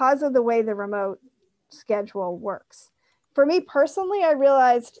 because of the way the remote schedule works. For me personally, I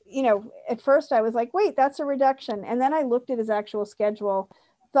realized, at first I was like, wait, that's a reduction. And then I looked at his actual schedule,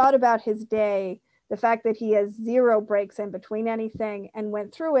 thought about his day, the fact that he has 0 breaks in between anything, and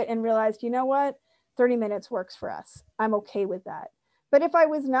went through it and realized, you know what? 30 minutes works for us. I'm okay with that. But if I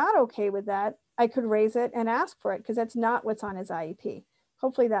was not okay with that, I could raise it and ask for it because that's not what's on his IEP.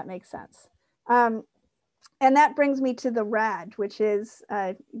 Hopefully that makes sense. And that brings me to the RAD, which is,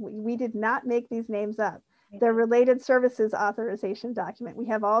 we did not make these names up. The Related Services Authorization Document. We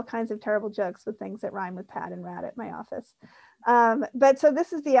have all kinds of terrible jokes with things that rhyme with PAD and RAD at my office. But so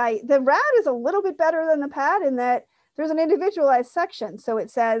this is the RAD is a little bit better than the PAD in that there's an individualized section. So it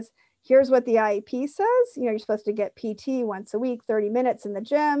says, here's what the IEP says. You know, you're supposed to get PT once a week, 30 minutes in the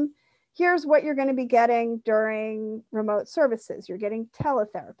gym. Here's what you're going to be getting during remote services. You're getting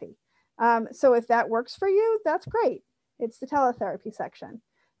teletherapy. So if that works for you, that's great. It's the teletherapy section.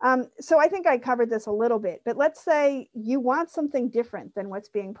 So I think I covered this a little bit, but let's say you want something different than what's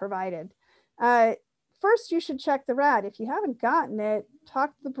being provided. First, you should check the RAD. If you haven't gotten it,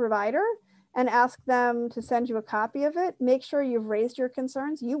 talk to the provider and ask them to send you a copy of it. Make sure you've raised your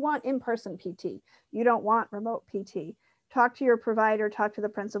concerns. You want in-person PT. You don't want remote PT. Talk to your provider, talk to the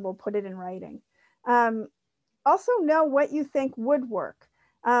principal, put it in writing. Also know what you think would work.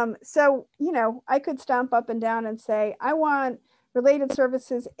 So, you know, I could stomp up and down and say, I want related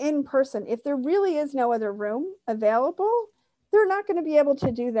services in person. If there really is no other room available, they're not going to be able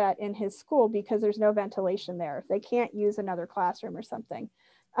to do that in his school because there's no ventilation there. If they can't use another classroom or something.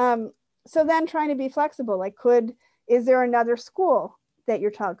 So then trying to be flexible, like is there another school that your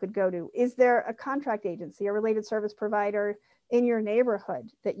child could go to? Is there a contract agency, a related service provider in your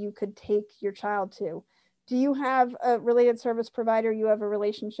neighborhood that you could take your child to? Do you have a related service provider you have a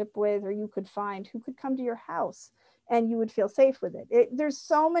relationship with or you could find who could come to your house and you would feel safe with it? There's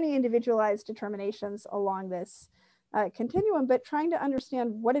so many individualized determinations along this continuum, but trying to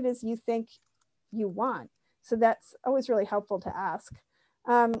understand what it is you think you want. So that's always really helpful to ask.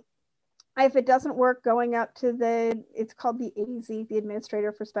 If it doesn't work, going up to it's called the AZ, the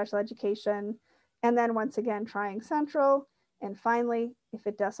Administrator for Special Education. And then once again, trying Central. And finally, if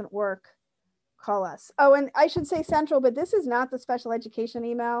it doesn't work, call us. Oh, and I should say Central, but this is not the special education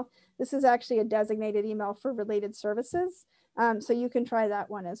email. This is actually a designated email for related services. So you can try that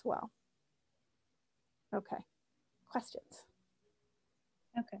one as well. Okay, questions?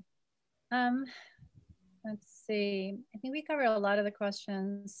 Okay. Let's see. I think we covered a lot of the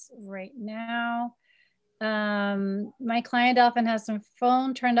questions right now. My client often has some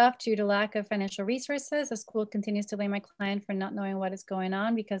phone turned off due to lack of financial resources. The school continues to blame my client for not knowing what is going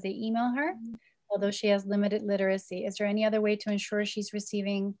on because they email her, although she has limited literacy. Is there any other way to ensure she's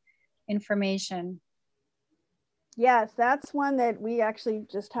receiving information? Yes, that's one that we actually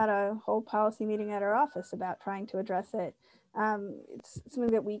just had a whole policy meeting at our office about trying to address it. It's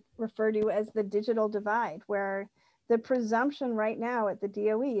something that we refer to as the digital divide, where the presumption right now at the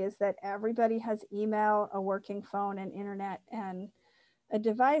DOE is that everybody has email, a working phone, and internet, and a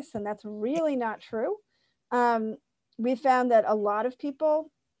device, and that's really not true. We found that a lot of people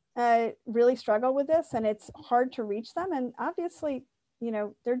really struggle with this, and it's hard to reach them, and obviously, you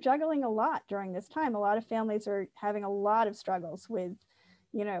know, they're juggling a lot during this time. A lot of families are having a lot of struggles with,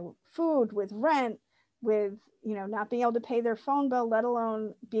 you know, food, with rent, with, you know, not being able to pay their phone bill, let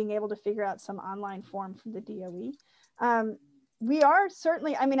alone being able to figure out some online form from the DOE. We are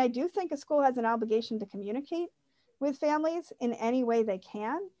certainly, I mean, I do think a school has an obligation to communicate with families in any way they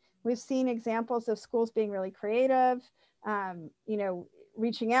can. We've seen examples of schools being really creative, you know,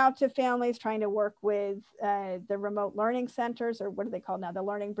 reaching out to families, trying to work with the remote learning centers, or what are they called now? The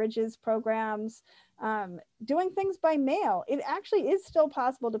Learning Bridges programs, doing things by mail. It actually is still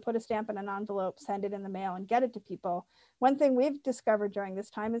possible to put a stamp in an envelope, send it in the mail, and get it to people. One thing we've discovered during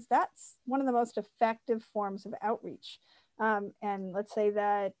this time is that's one of the most effective forms of outreach. And let's say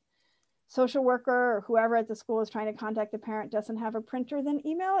that social worker or whoever at the school is trying to contact the parent doesn't have a printer, then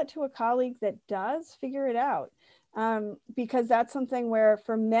email it to a colleague that does, figure it out. Because that's something where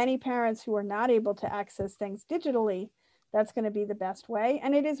for many parents who are not able to access things digitally, that's going to be the best way.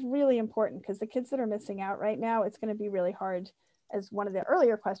 And it is really important because the kids that are missing out right now, it's going to be really hard, as one of the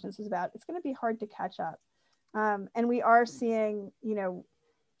earlier questions was about, it's going to be hard to catch up. And we are seeing, you know,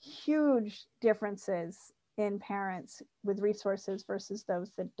 huge differences in parents with resources versus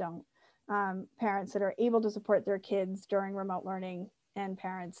those that don't. Parents that are able to support their kids during remote learning and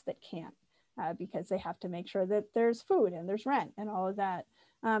parents that can't. Because they have to make sure that there's food and there's rent and all of that.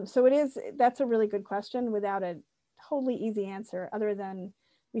 So that's a really good question without a totally easy answer, other than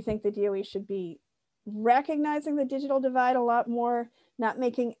we think the DOE should be recognizing the digital divide a lot more, not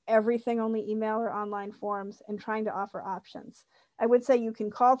making everything only email or online forms, and trying to offer options. I would say you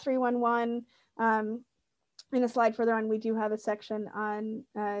can call 311. In a slide further on, we do have a section on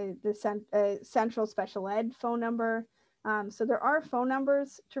the Central Special Ed phone number. So there are phone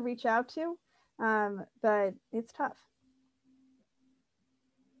numbers to reach out to. but it's tough.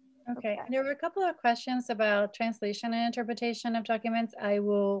 Okay. There were a couple of questions about translation and interpretation of documents. I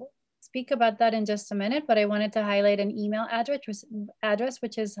will speak about that in just a minute, but I wanted to highlight an email address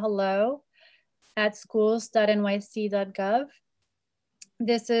which is hello@schools.nyc.gov.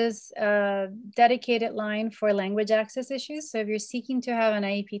 This is a dedicated line for language access issues. So if you're seeking to have an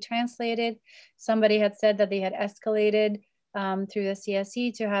IEP translated, somebody had said that they had escalated through the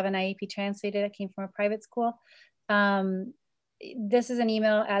CSE to have an IEP translated that came from a private school. This is an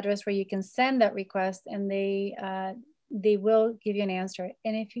email address where you can send that request, and they will give you an answer.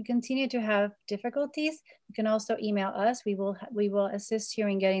 And if you continue to have difficulties, you can also email us. We will assist you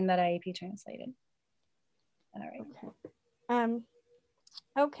in getting that IEP translated. All right.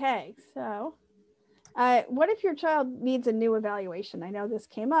 Okay, so what if your child needs a new evaluation? I know this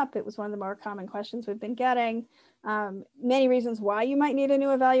came up. It was one of the more common questions we've been getting. Many reasons why you might need a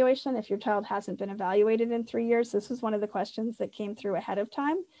new evaluation if your child hasn't been evaluated in 3 years. This was one of the questions that came through ahead of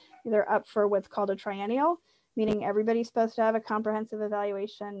time. They're up for what's called a triennial, meaning everybody's supposed to have a comprehensive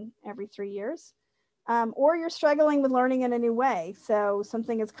evaluation every 3 years. Or you're struggling with learning in a new way, so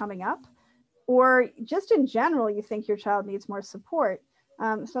something is coming up. Or just in general, you think your child needs more support.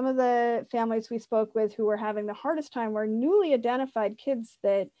 Some of the families we spoke with who were having the hardest time were newly identified kids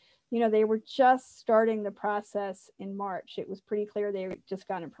that, they were just starting the process in March. It was pretty clear they just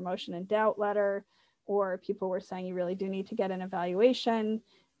got a promotion and doubt letter, or people were saying you really do need to get an evaluation.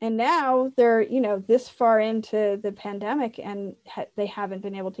 And now they're, this far into the pandemic and they haven't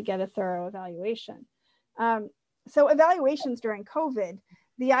been able to get a thorough evaluation. So evaluations during COVID,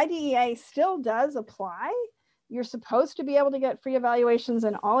 the IDEA still does apply. You're supposed to be able to get free evaluations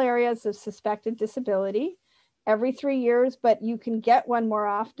in all areas of suspected disability every 3 years, but you can get one more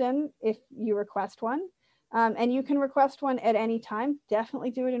often if you request one. And you can request one at any time. Definitely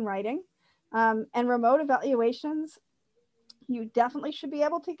do it in writing. And remote evaluations, you definitely should be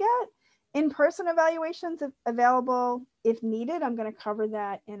able to get. In-person evaluations available if needed. I'm going to cover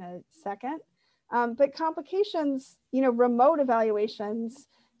that in a second. But complications, remote evaluations,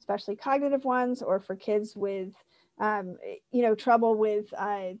 especially cognitive ones, or for kids with, trouble with,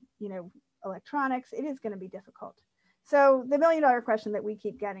 electronics, it is going to be difficult. So the $1 million question that we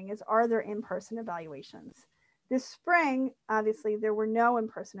keep getting is, are there in-person evaluations? This spring, obviously, there were no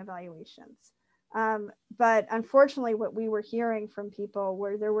in-person evaluations. But unfortunately, what we were hearing from people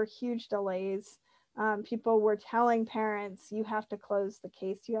were there were huge delays. People were telling parents, you have to close the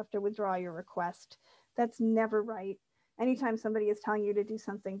case, you have to withdraw your request. That's never right. Anytime somebody is telling you to do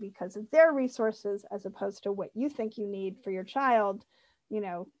something because of their resources, as opposed to what you think you need for your child,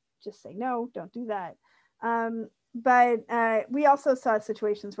 just say, no, don't do that. But we also saw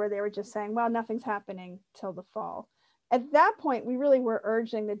situations where they were just saying, well, nothing's happening till the fall. At that point, we really were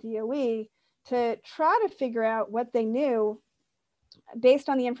urging the DOE to try to figure out what they knew based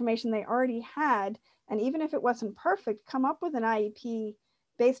on the information they already had. And even if it wasn't perfect, come up with an IEP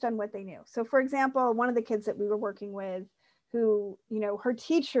based on what they knew. So for example, one of the kids that we were working with who, her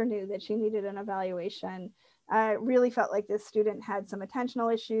teacher knew that she needed an evaluation, really felt like this student had some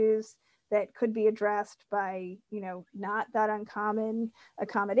attentional issues that could be addressed by, not that uncommon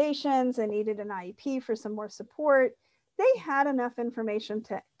accommodations, and needed an IEP for some more support. They had enough information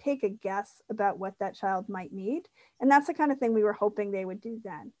to take a guess about what that child might need. And that's the kind of thing we were hoping they would do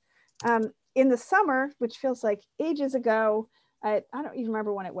then. In the summer, which feels like ages ago, I don't even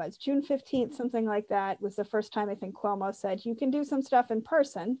remember when it was, June 15th, something like that, was the first time I think Cuomo said, you can do some stuff in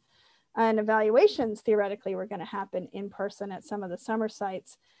person. And evaluations theoretically were going to happen in person at some of the summer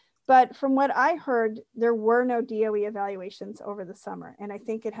sites. But from what I heard, there were no DOE evaluations over the summer. And I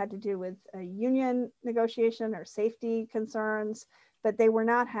think it had to do with a union negotiation or safety concerns, but they were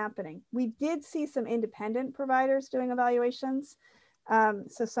not happening. We did see some independent providers doing evaluations.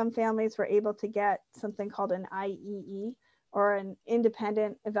 So some families were able to get something called an IEE, or an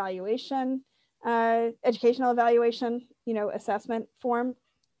independent evaluation, educational evaluation, assessment form.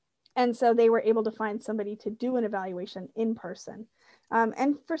 And so they were able to find somebody to do an evaluation in person.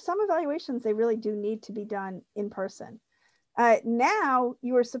 And for some evaluations, they really do need to be done in person. Now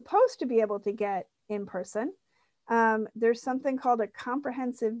you are supposed to be able to get in person. There's something called a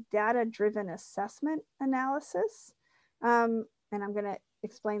comprehensive data-driven assessment analysis. And I'm going to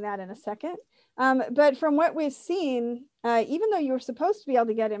explain that in a second. But from what we've seen, even though you were supposed to be able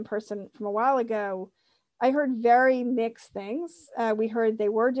to get in person from a while ago, I heard very mixed things. We heard they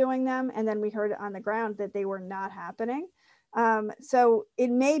were doing them, and then we heard on the ground that they were not happening. So it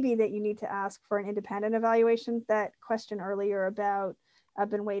may be that you need to ask for an independent evaluation. That question earlier about, I've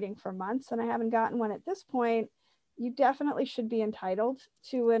been waiting for months and I haven't gotten one at this point. you definitely should be entitled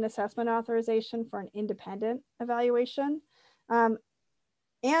to an assessment authorization for an independent evaluation,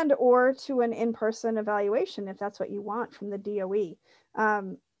 and or to an in-person evaluation if that's what you want from the DOE.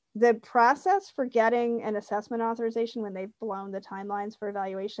 The process for getting an assessment authorization when they've blown the timelines for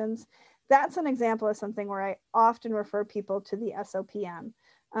evaluations, that's an example of something where I often refer people to the SOPM.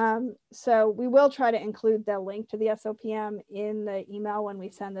 So we will try to include the link to the SOPM in the email when we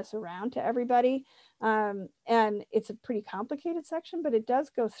send this around to everybody. And it's a pretty complicated section, but it does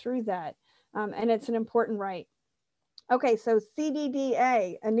go through that. And it's an important right. Okay, so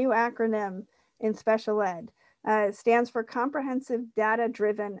CDDA, a new acronym in special ed, stands for Comprehensive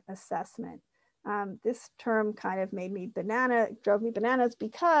Data-Driven Assessment. This term kind of drove me bananas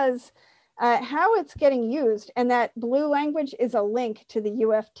because how it's getting used, and that blue language is a link to the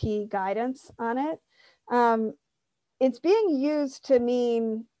UFT guidance on it. It's being used to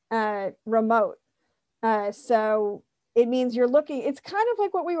mean remote. So it means you're looking, it's kind of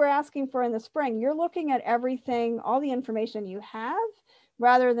like what we were asking for in the spring. You're looking at everything, all the information you have,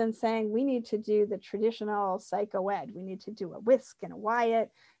 rather than saying we need to do the traditional psychoed. We need to do a WISC and a WIAT,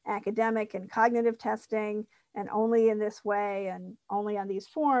 academic and cognitive testing, and only in this way and only on these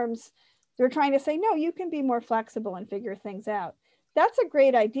forms. They're trying to say, no, you can be more flexible and figure things out. That's a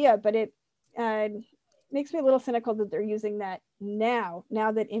great idea, but it makes me a little cynical that they're using that now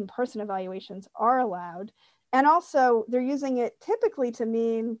that in-person evaluations are allowed. And also they're using it typically to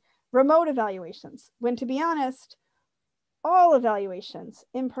mean remote evaluations, when to be honest, all evaluations,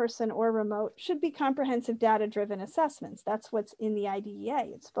 in-person or remote, should be comprehensive data-driven assessments. That's what's in the IDEA.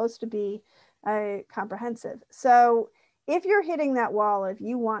 It's supposed to be comprehensive. So if you're hitting that wall of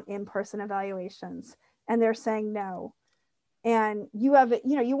you want in-person evaluations and they're saying no, and you have,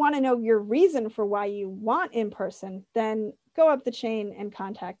 you want to know your reason for why you want in-person, then go up the chain and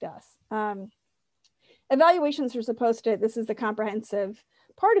contact us. Evaluations are supposed to, this is the comprehensive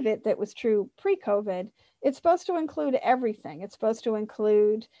part of it that was true pre-COVID. It's supposed to include everything. It's supposed to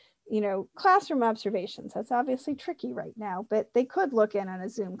include, classroom observations. That's obviously tricky right now, but they could look in on a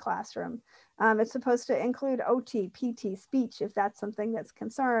Zoom classroom. It's supposed to include OT, PT, speech, if that's something that's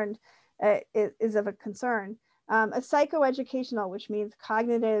is of a concern. A psychoeducational, which means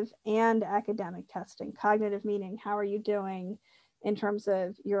cognitive and academic testing. Cognitive meaning, how are you doing in terms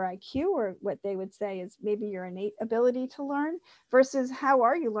of your IQ, or what they would say is maybe your innate ability to learn, versus how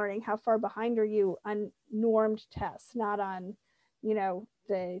are you learning? How far behind are you on normed tests, not on,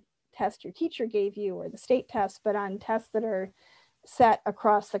 the test your teacher gave you or the state test, but on tests that are set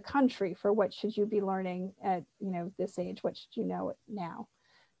across the country for what should you be learning at, this age, what should you know now?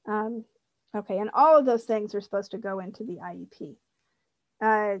 Okay, and all of those things are supposed to go into the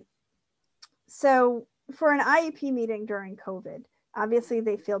IEP. So for an IEP meeting during COVID, obviously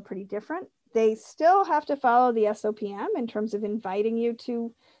they feel pretty different. They still have to follow the SOPM in terms of inviting you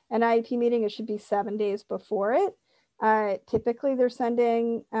to an IEP meeting. It should be 7 days before it. Typically they're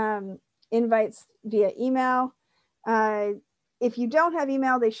sending invites via email. If you don't have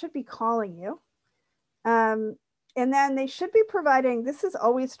email, they should be calling you. And then they should be providing, this is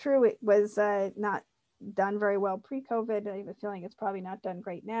always true, it was not done very well pre-COVID. I have a feeling it's probably not done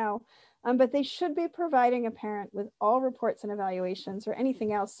great now, but they should be providing a parent with all reports and evaluations or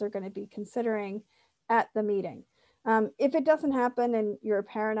anything else they're going to be considering at the meeting. If it doesn't happen and you're a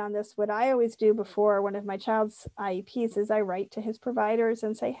parent on this, what I always do before one of my child's IEPs is I write to his providers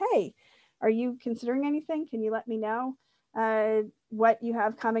and say, hey, are you considering anything? Can you let me know what you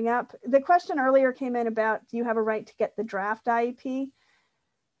have coming up? The question earlier came in about, do you have a right to get the draft IEP?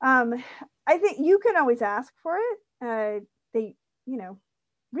 I think you can always ask for it.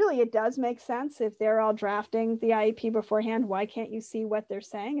 Really it does make sense if they're all drafting the IEP beforehand. Why can't you see what they're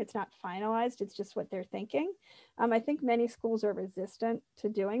saying? It's not finalized, it's just what they're thinking. I think many schools are resistant to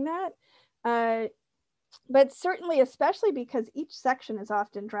doing that. But certainly, especially because each section is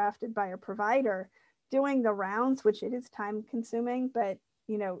often drafted by a provider, doing the rounds, which it is time consuming, but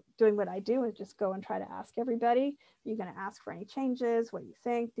doing what I do is just go and try to ask everybody, are you going to ask for any changes? What do you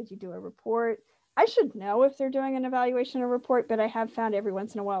think? Did you do a report? I should know if they're doing an evaluation or report, but I have found every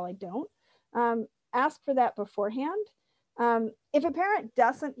once in a while I don't. Ask for that beforehand. If a parent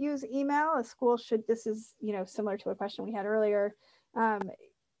doesn't use email, a school should, this is similar to a question we had earlier,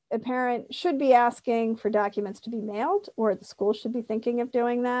 a parent should be asking for documents to be mailed, or the school should be thinking of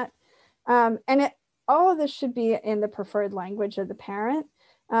doing that. All of this should be in the preferred language of the parent.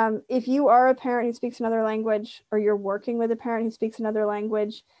 If you are a parent who speaks another language, or you're working with a parent who speaks another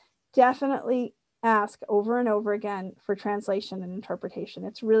language, definitely ask over and over again for translation and interpretation.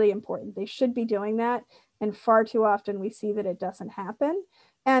 It's really important. They should be doing that. And far too often we see that it doesn't happen.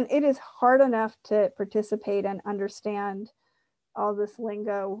 And it is hard enough to participate and understand all this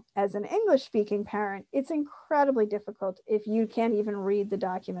lingo as an English speaking parent. It's incredibly difficult if you can't even read the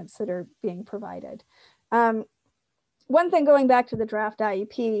documents that are being provided. One thing, going back to the draft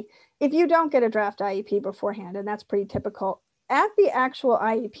IEP, if you don't get a draft IEP beforehand, and that's pretty typical, at the actual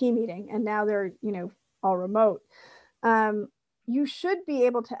IEP meeting, and now they're, all remote, you should be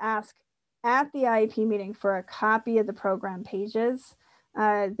able to ask at the IEP meeting for a copy of the program pages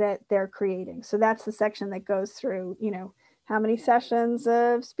that they're creating. So that's the section that goes through, how many sessions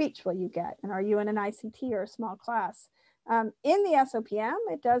of speech will you get? And are you in an ICT or a small class? In the SOPM,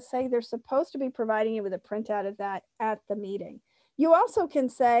 it does say they're supposed to be providing you with a printout of that at the meeting. You also can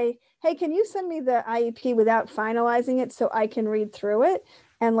say, hey, can you send me the IEP without finalizing it so I can read through it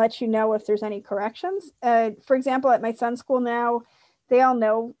and let you know if there's any corrections? For example, at my son's school now, they all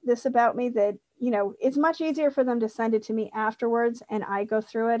know this about me, that, it's much easier for them to send it to me afterwards and I go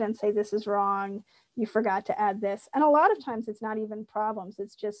through it and say, this is wrong, you forgot to add this. And a lot of times it's not even problems.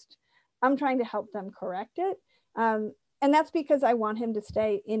 It's just, I'm trying to help them correct it. And that's because I want him to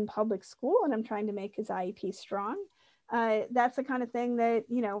stay in public school and I'm trying to make his IEP strong. That's the kind of thing that,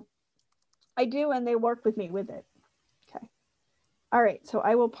 I do, and they work with me with it. Okay. All right, so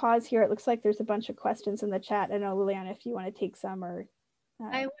I will pause here. It looks like there's a bunch of questions in the chat. I don't know, Liliana, if you want to take some or.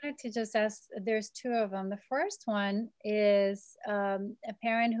 I wanted to just ask, there's two of them. The first one is a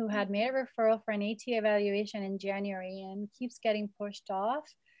parent who had made a referral for an AT evaluation in January and keeps getting pushed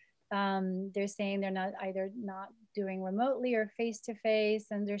off. They're saying they're not doing remotely or face-to-face,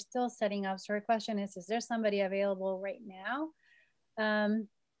 and they're still setting up. So her question is there somebody available right now?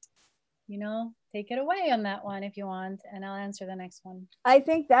 Take it away on that one if you want, and I'll answer the next one. I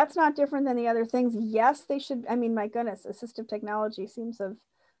think that's not different than the other things. Yes, they should. I mean, my goodness, assistive technology seems of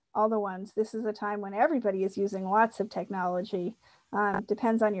all the ones. This is a time when everybody is using lots of technology.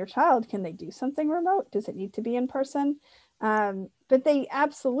 Depends on your child. Can they do something remote? Does it need to be in person? But they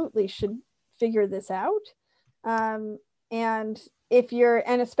absolutely should figure this out. And if you're,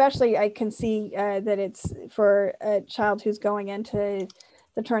 and especially I can see that it's for a child who's going into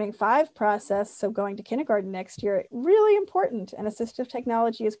the turning 5 process, so going to kindergarten next year, really important, and assistive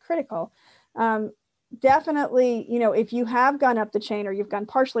technology is critical. Definitely, if you have gone up the chain or you've gone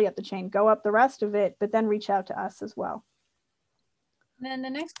partially up the chain, go up the rest of it, but then reach out to us as well. And then the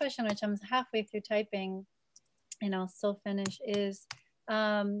next question, which I'm halfway through typing and I'll still finish, is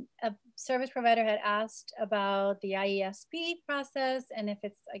a service provider had asked about the IESP process and if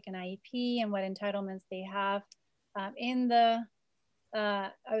it's like an IEP and what entitlements they have in the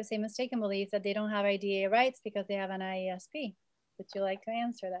I would say mistaken belief that they don't have IDEA rights because they have an IESP. Would you like to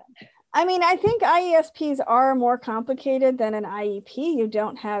answer that? I mean, I think IESPs are more complicated than an IEP. You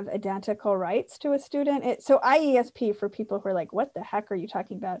don't have identical rights to a student. So IESP, for people who are like, what the heck are you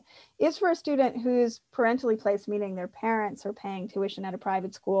talking about, is for a student who's parentally placed, meaning their parents are paying tuition at a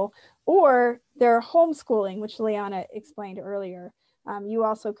private school, or they're homeschooling, which Liana explained earlier. You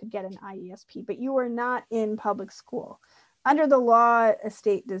also could get an IESP, but you are not in public school. Under the law, a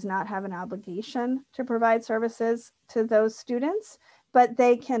state does not have an obligation to provide services to those students, but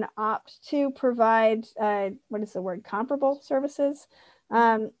they can opt to provide, comparable services.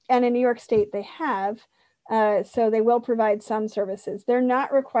 And in New York State, they have, so they will provide some services. They're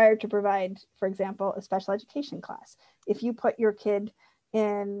not required to provide, for example, a special education class. If you put your kid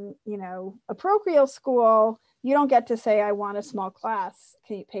in, a parochial school, you don't get to say, I want a small class.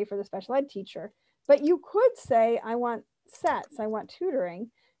 Can you pay for the special ed teacher? But you could say, I want sets, I want tutoring,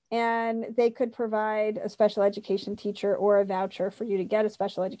 and they could provide a special education teacher or a voucher for you to get a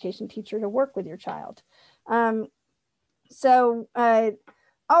special education teacher to work with your child. So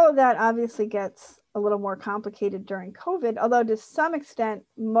all of that obviously gets a little more complicated during COVID, although to some extent,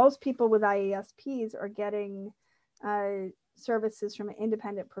 most people with IESPs are getting services from an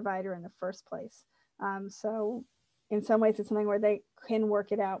independent provider in the first place. So in some ways, it's something where they can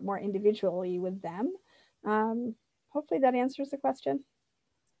work it out more individually with them. Hopefully that answers the question.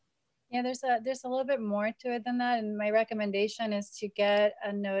 Yeah, there's a little bit more to it than that. And my recommendation is to get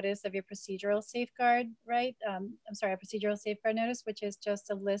a notice of your procedural safeguard, right? A procedural safeguard notice, which is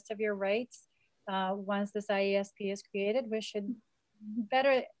just a list of your rights. Once this IESP is created, we should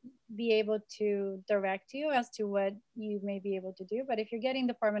better be able to direct you as to what you may be able to do. But if you're getting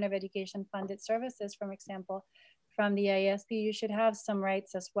Department of Education funded services, for example, from the IESP, you should have some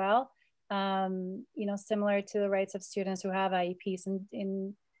rights as well. Similar to the rights of students who have IEPs,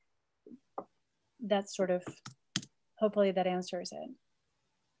 in that sort of, hopefully that answers it.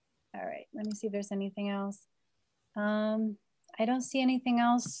 All right, let me see if there's anything else. I don't see anything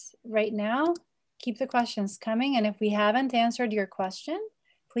else right now. Keep the questions coming, and if we haven't answered your question,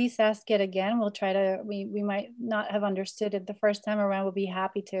 please ask it again. We'll try to, we might not have understood it the first time around. We'll be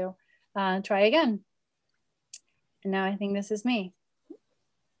happy to try again. And now I think this is me.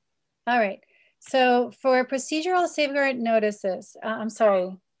 All right. So for procedural safeguard notices, I'm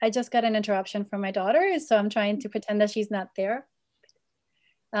sorry, I just got an interruption from my daughter, so I'm trying to pretend that she's not there.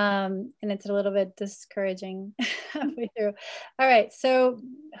 And it's a little bit discouraging halfway through. All right, so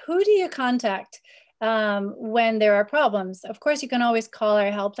who do you contact when there are problems? Of course, you can always call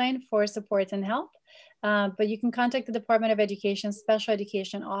our helpline for support and help, but you can contact the Department of Education Special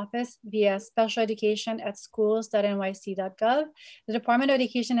Education Office via specialeducation@schools.nyc.gov. The Department of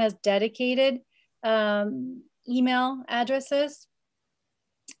Education has dedicated email addresses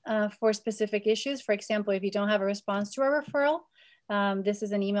for specific issues. For example, if you don't have a response to a referral, this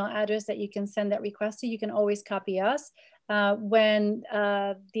is an email address that you can send that request to. You can always copy us. When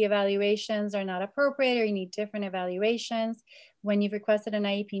the evaluations are not appropriate or you need different evaluations, when you've requested an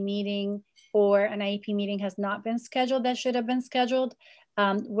IEP meeting or an IEP meeting has not been scheduled that should have been scheduled,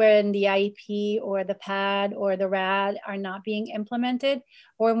 when the IEP or the PAD or the RAD are not being implemented,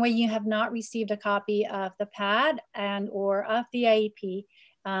 or when you have not received a copy of the PAD and or of the IEP,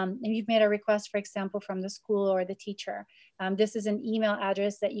 and you've made a request, for example, from the school or the teacher. This is an email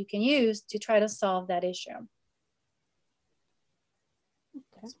address that you can use to try to solve that issue.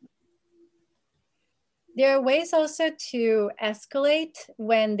 Okay. There are ways also to escalate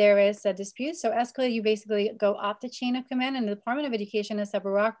when there is a dispute. So escalate, you basically go up the chain of command, and the Department of Education is a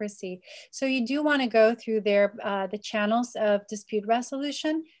bureaucracy. So you do want to go through the channels of dispute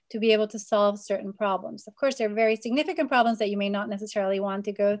resolution to be able to solve certain problems. Of course, there are very significant problems that you may not necessarily want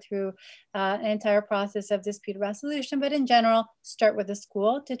to go through an entire process of dispute resolution, but in general, start with the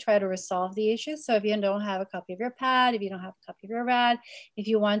school to try to resolve the issues. So if you don't have a copy of your PAD, if you don't have a copy of your RAD, if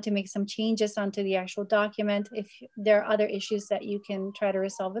you want to make some changes onto the actual document, if there are other issues that you can try to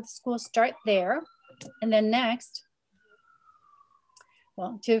resolve with the school, start there. And then next,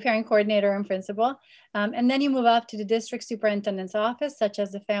 well, to the parent coordinator and principal. And then you move up to the district superintendent's office, such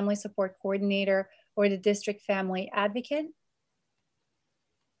as the family support coordinator or the district family advocate.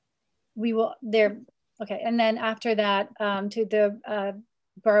 We will okay. And then after that, to the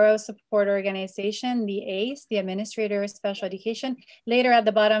borough support organization, the ACE, the Administrator of Special Education. Later at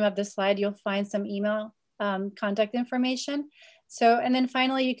the bottom of the slide, you'll find some email contact information. So, and then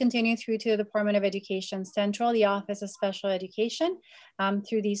finally, you continue through to the Department of Education Central, the Office of Special Education,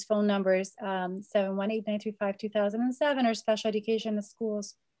 through these phone numbers, 718-935-2007, or special education at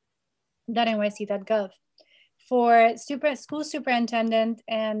schools.nyc.gov. For school superintendent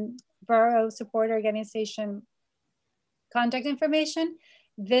and borough support organization contact information,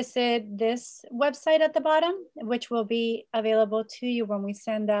 visit this website at the bottom, which will be available to you when we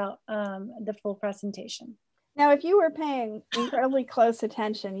send out the full presentation. Now, if you were paying incredibly close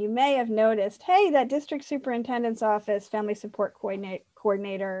attention, you may have noticed, hey, that district superintendent's office, family support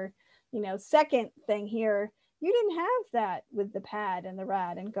coordinator, second thing here, you didn't have that with the PAD and the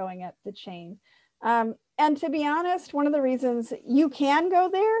RAD and going up the chain. And to be honest, one of the reasons you can go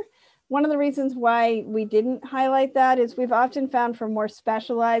there, one of the reasons why we didn't highlight that is we've often found for more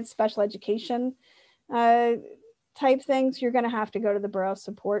specialized special education type things, you're going to have to go to the borough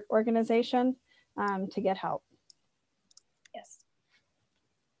support organization to get help. Yes.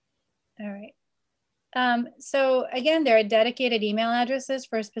 All right. So again, there are dedicated email addresses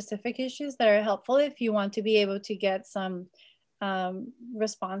for specific issues that are helpful if you want to be able to get some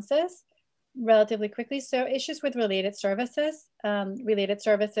responses relatively quickly. So issues with related services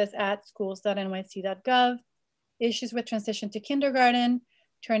at schools.nyc.gov, issues with transition to kindergarten,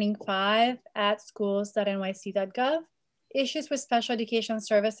 turning 5 at schools.nyc.gov, issues with special education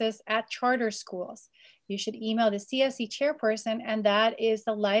services at charter schools. You should email the CSE chairperson, and that is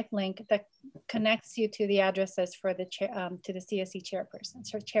the live link that connects you to the addresses for the to the CSE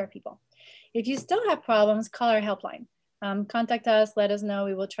chairpersons or chair people. If you still have problems, call our helpline. Contact us, let us know.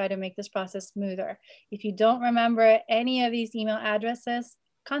 We will try to make this process smoother. If you don't remember any of these email addresses,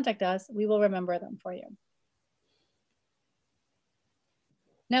 contact us. We will remember them for you.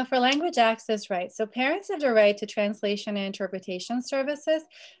 Now for language access rights, so parents have the right to translation and interpretation services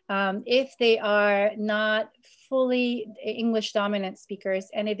if they are not fully English dominant speakers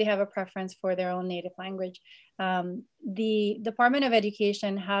and if they have a preference for their own native language. The Department of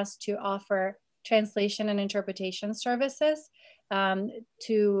Education has to offer translation and interpretation services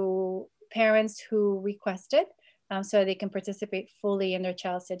to parents who request it. So they can participate fully in their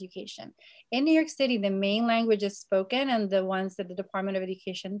child's education. In New York City, the main languages spoken and the ones that the Department of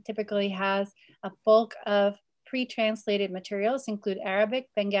Education typically has a bulk of pre-translated materials include Arabic,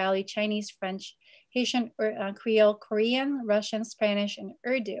 Bengali, Chinese, French, Haitian, Creole, Korean, Russian, Spanish, and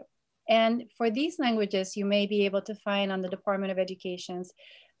Urdu. And for these languages, you may be able to find on the Department of Education's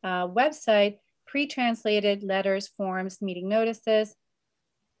website pre-translated letters, forms, meeting notices,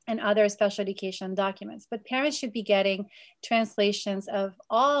 and other special education documents. But parents should be getting translations of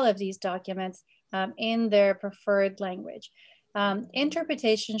all of these documents in their preferred language.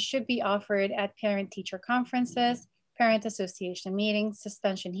 Interpretation should be offered at parent-teacher conferences, parent association meetings,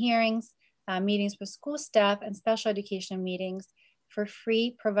 suspension hearings, meetings with school staff, and special education meetings for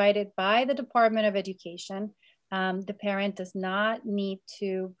free, provided by the Department of Education. The parent does not need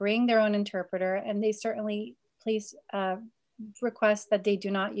to bring their own interpreter, and they certainly please request that they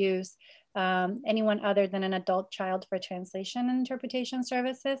do not use anyone other than an adult child for translation and interpretation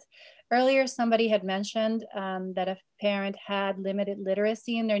services. Earlier, somebody had mentioned that a parent had limited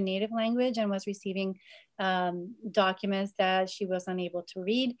literacy in their native language and was receiving documents that she was unable to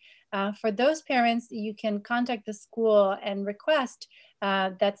read. For those parents, you can contact the school and request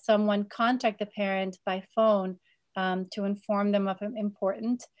that someone contact the parent by phone to inform them of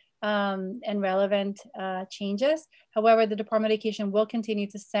important and relevant changes. However, the Department of Education will continue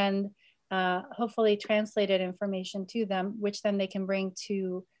to send hopefully translated information to them, which then they can bring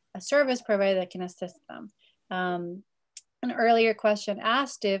to a service provider that can assist them. An earlier question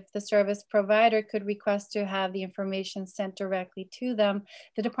asked if the service provider could request to have the information sent directly to them.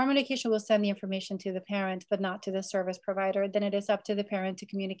 The Department of Education will send the information to the parent, but not to the service provider. Then it is up to the parent to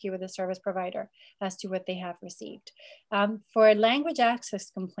communicate with the service provider as to what they have received. For language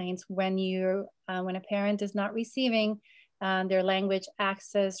access complaints, when a parent is not receiving their language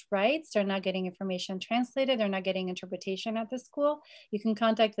access rights, they're not getting information translated, they're not getting interpretation at the school, you can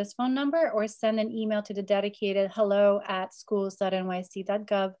contact this phone number or send an email to the dedicated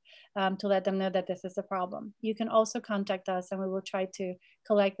hello@schools.nyc.gov to let them know that this is a problem. You can also contact us and we will try to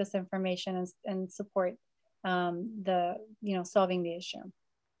collect this information and support solving the issue.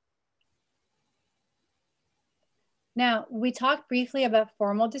 Now, we talked briefly about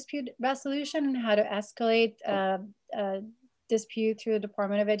formal dispute resolution and how to escalate dispute through the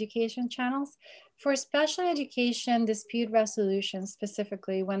Department of Education channels. For special education dispute resolution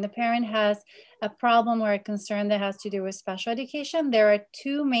specifically, when the parent has a problem or a concern that has to do with special education, there are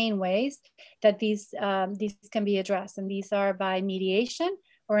two main ways that these can be addressed, and these are by mediation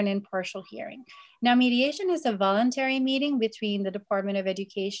or an impartial hearing. Now, mediation is a voluntary meeting between the Department of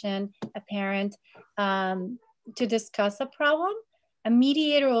Education, a parent, to discuss a problem. A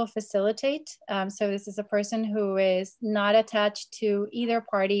mediator will facilitate. So this is a person who is not attached to either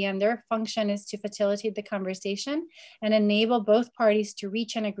party, and their function is to facilitate the conversation and enable both parties to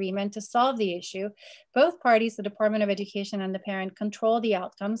reach an agreement to solve the issue. Both parties, the Department of Education and the parent, control the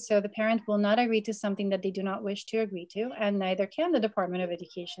outcome. So the parent will not agree to something that they do not wish to agree to, and neither can the Department of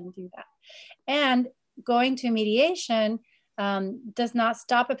Education do that. And going to mediation does not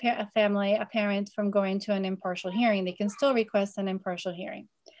stop a parent from going to an impartial hearing. They can still request an impartial hearing.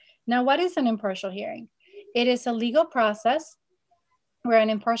 Now, what is an impartial hearing? It is a legal process where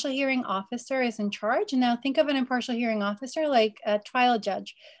an impartial hearing officer is in charge. Now, think of an impartial hearing officer like a trial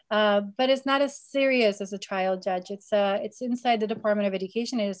judge, but it's not as serious as a trial judge. It's inside the Department of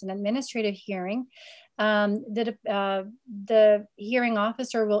Education. It is an administrative hearing. The hearing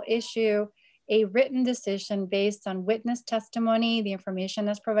officer will issue a written decision based on witness testimony, the information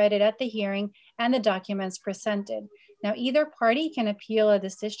that's provided at the hearing, and the documents presented. Now, either party can appeal a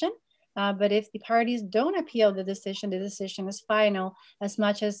decision, but if the parties don't appeal the decision is final, as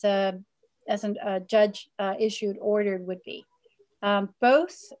much as a judge issued order would be.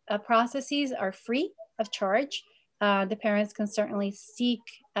 Both processes are free of charge. The parents can certainly seek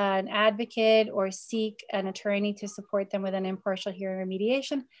an advocate or seek an attorney to support them with an impartial hearing or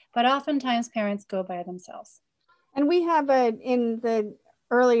mediation, but oftentimes parents go by themselves. And we have in the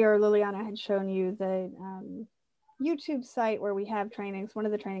earlier, Liliana had shown you the YouTube site where we have trainings. One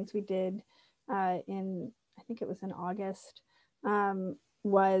of the trainings we did I think it was in August,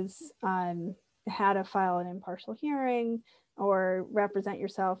 was on how to file an impartial hearing or represent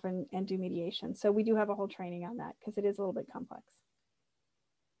yourself and do mediation. So we do have a whole training on that because it is a little bit complex.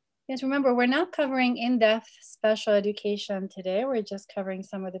 Yes, remember, we're not covering in-depth special education today. We're just covering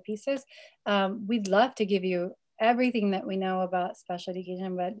some of the pieces. We'd love to give you everything that we know about special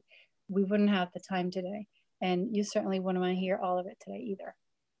education, but we wouldn't have the time today. And you certainly wouldn't want to hear all of it today either.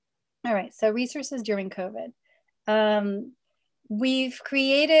 All right, so resources during COVID. We've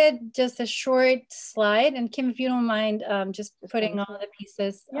created just a short slide, and Kim, if you don't mind just putting all the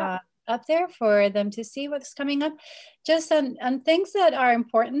pieces up there for them to see what's coming up, just on things that are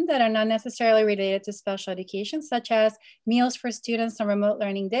important that are not necessarily related to special education, such as meals for students on remote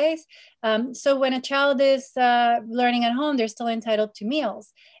learning days. So when a child is learning at home, they're still entitled to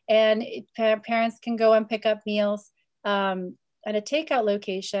meals, and parents can go and pick up meals at a takeout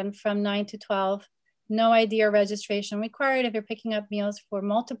location from 9 to 12. No ID or registration required. If you're picking up meals for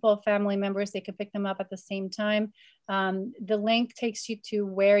multiple family members, they can pick them up at the same time. The link takes you to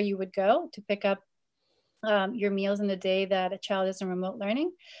where you would go to pick up your meals in the day that a child is in remote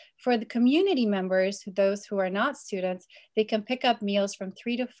learning. For the community members, those who are not students, they can pick up meals from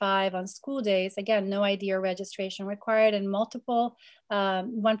 3 to 5 on school days. Again, no ID or registration required, and multiple,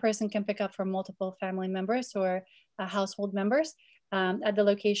 one person can pick up for multiple family members or household members at the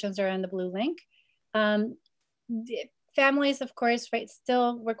locations are in the blue link. Families, of course, right,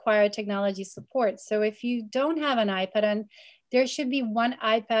 still require technology support. So if you don't have an iPad, and there should be one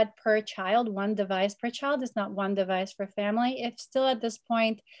iPad per child, one device per child. It's not one device per family. If still at this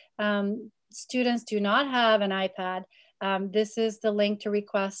point, students do not have an iPad, this is the link to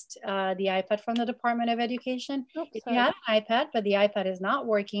request the iPad from the Department of Education. If you have an iPad, but the iPad is not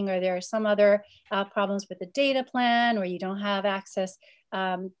working, or there are some other problems with the data plan, or you don't have access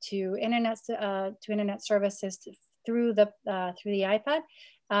to internet services through the iPad,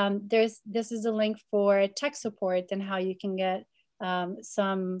 this is a link for tech support and how you can get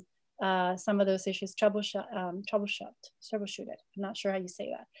some of those issues troubleshooted. I'm not sure how you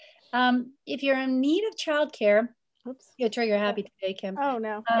say that. If you're in need of childcare, you're sure you're happy today, Kim. Oh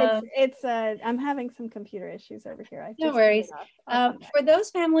no, it's I'm having some computer issues over here. No worries. For those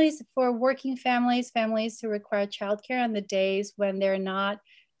families, for working families, families who require childcare on the days when they're not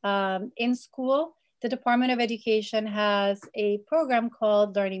in school, the Department of Education has a program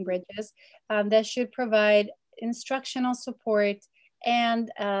called Learning Bridges that should provide instructional support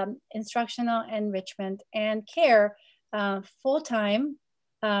and instructional enrichment and care full-time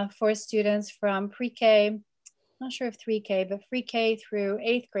for students from pre-K, not sure if 3K, but pre-K through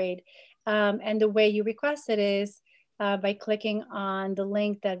 8th grade. And the way you request it is by clicking on the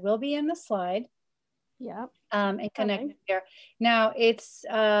link that will be in the slide. Yeah. And connect there. Now it's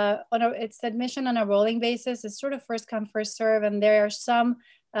it's admission on a rolling basis. It's sort of first come, first serve, and there are some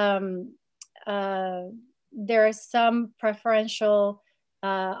preferential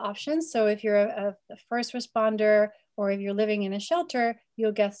options. So if you're a first responder, or if you're living in a shelter,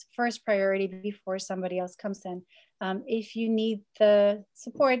 you'll get first priority before somebody else comes in. If you need the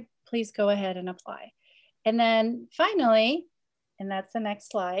support, please go ahead and apply. And then finally, and that's the next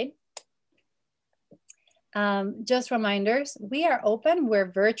slide, just reminders, we are open,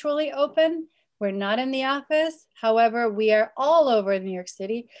 we're virtually open, we're not in the office. However, we are all over New York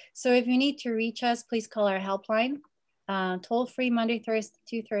City. So if you need to reach us, please call our helpline, toll free Monday to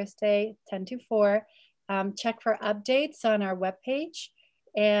Thursday, 10 to 4. Check for updates on our webpage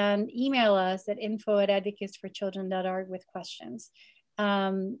and email us at info@advocatesforchildren.org with questions.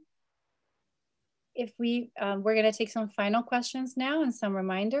 If we're gonna take some final questions now and some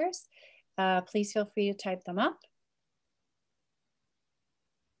reminders. Please feel free to type them up.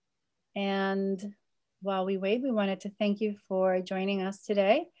 And while we wait, we wanted to thank you for joining us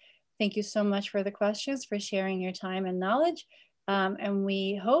today. Thank you so much for the questions, for sharing your time and knowledge. And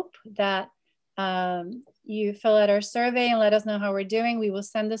we hope that you fill out our survey and let us know how we're doing. We will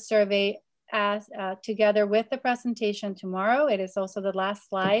send the survey together with the presentation tomorrow. It is also the last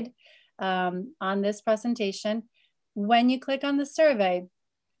slide on this presentation. When you click on the survey,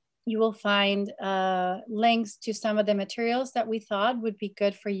 you will find links to some of the materials that we thought would be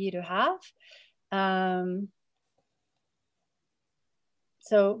good for you to have.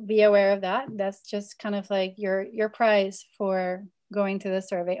 So be aware of that. That's just kind of like your prize for going to the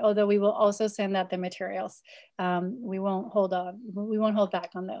survey, although we will also send out the materials. We won't hold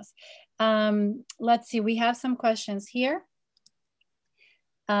back on those. Let's see, we have some questions here.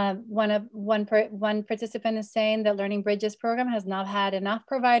 One participant is saying that Learning Bridges program has not had enough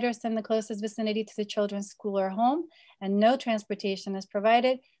providers in the closest vicinity to the children's school or home, and no transportation is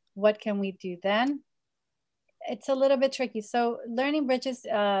provided. What can we do then? It's a little bit tricky. So Learning Bridges,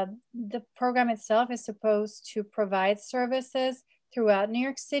 the program itself is supposed to provide services throughout New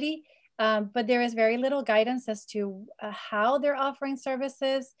York City, but there is very little guidance as to how they're offering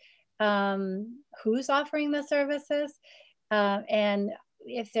services, who's offering the services, and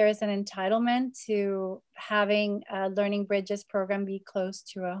if there is an entitlement to having a Learning Bridges program be close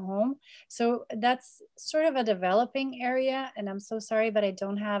to a home. So that's sort of a developing area, and I'm so sorry, but I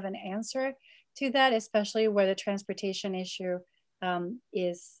don't have an answer to that, especially where the transportation issue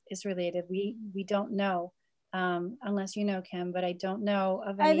is related. We don't know unless you know, Kim, but I don't know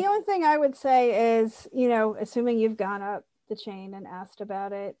of The any. only thing I would say is, you know, assuming you've gone up the chain and asked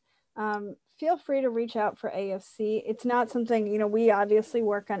about it, feel free to reach out for AFC. It's not something, you know, we obviously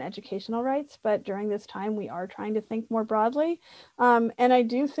work on educational rights, but during this time we are trying to think more broadly. And I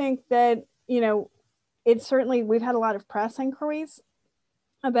do think that, you know, it's certainly, we've had a lot of press inquiries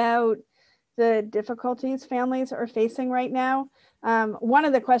about the difficulties families are facing right now. One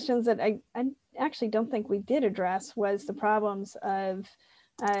of the questions that I actually don't think we did address was the problems of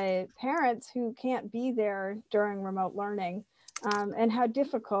parents who can't be there during remote learning, and how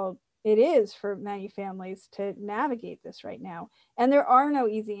difficult it is for many families to navigate this right now. And there are no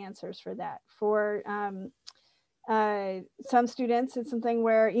easy answers for that. For some students, it's something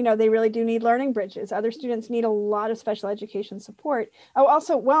where, you know, they really do need learning bridges. Other students need a lot of special education support. Oh,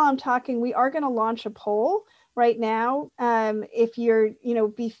 also, while I'm talking, we are going to launch a poll right now. If you're, you know,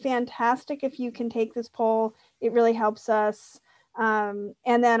 be fantastic if you can take this poll. It really helps us. And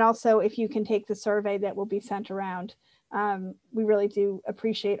then also, if you can take the survey that will be sent around. We really do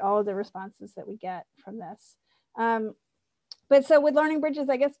appreciate all of the responses that we get from this. But so with Learning Bridges,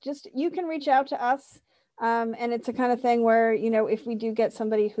 I guess just you can reach out to us. And it's a kind of thing where, you know, if we do get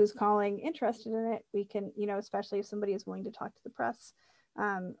somebody who's calling interested in it, we can, you know, especially if somebody is willing to talk to the press,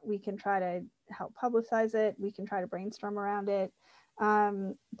 we can try to help publicize it. We can try to brainstorm around it.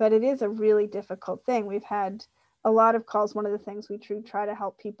 But it is a really difficult thing. We've had a lot of calls. One of the things we try to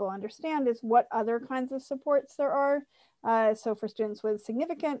help people understand is what other kinds of supports there are. So for students with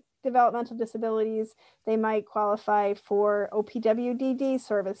significant developmental disabilities, they might qualify for OPWDD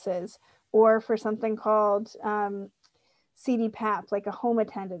services, or for something called CDPAP, like a home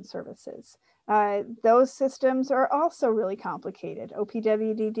attendant services. Those systems are also really complicated.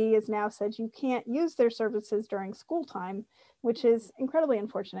 OPWDD has now said you can't use their services during school time, which is incredibly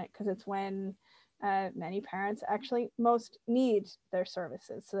unfortunate because it's when many parents actually most need their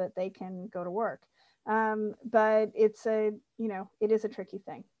services so that they can go to work. But it's a, you know, it is a tricky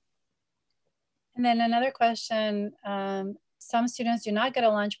thing. And then another question, some students do not get a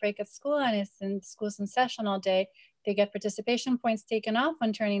lunch break at school, and it's in school's in session all day. They get participation points taken off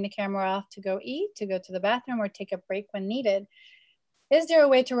when turning the camera off to go eat, to go to the bathroom, or take a break when needed. Is there a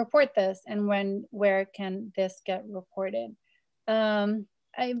way to report this, and where can this get reported?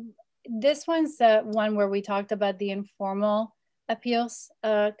 This one's one where we talked about the informal appeals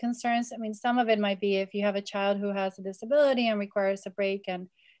concerns. I mean, some of it might be if you have a child who has a disability and requires a break, and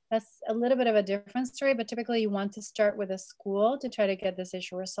that's a little bit of a different story, but typically you want to start with a school to try to get this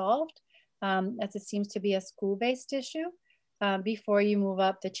issue resolved, as it seems to be a school-based issue, before you move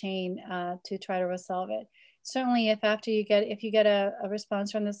up the chain to try to resolve it. Certainly if you get a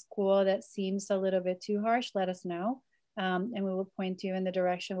response from the school that seems a little bit too harsh, let us know, and we will point you in the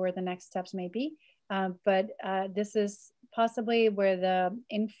direction where the next steps may be. But this is possibly where the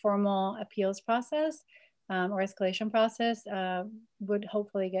informal appeals process or escalation process would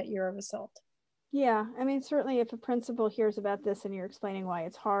hopefully get you a result. Yeah, I mean, certainly if a principal hears about this and you're explaining why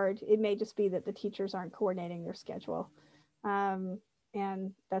it's hard, it may just be that the teachers aren't coordinating their schedule. And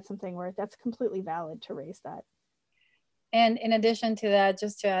that's something where that's completely valid to raise that. And in addition to that,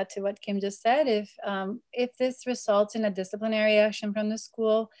 just to add to what Kim just said, if this results in a disciplinary action from the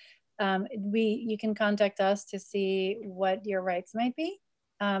school, you can contact us to see what your rights might be.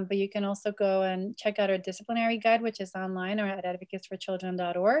 But you can also go and check out our disciplinary guide, which is online or at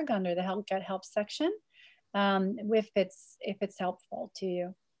advocatesforchildren.org under the Get Help section, if it's helpful to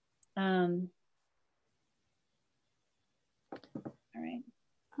you. All right.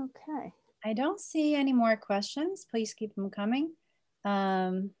 Okay. I don't see any more questions. Please keep them coming.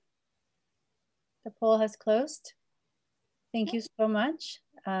 The poll has closed. Thank you so much.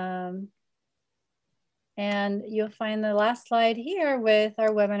 And you'll find the last slide here with our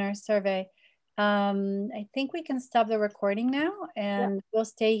webinar survey. I think we can stop the recording now, and we'll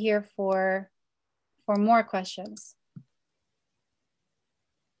stay here for more questions.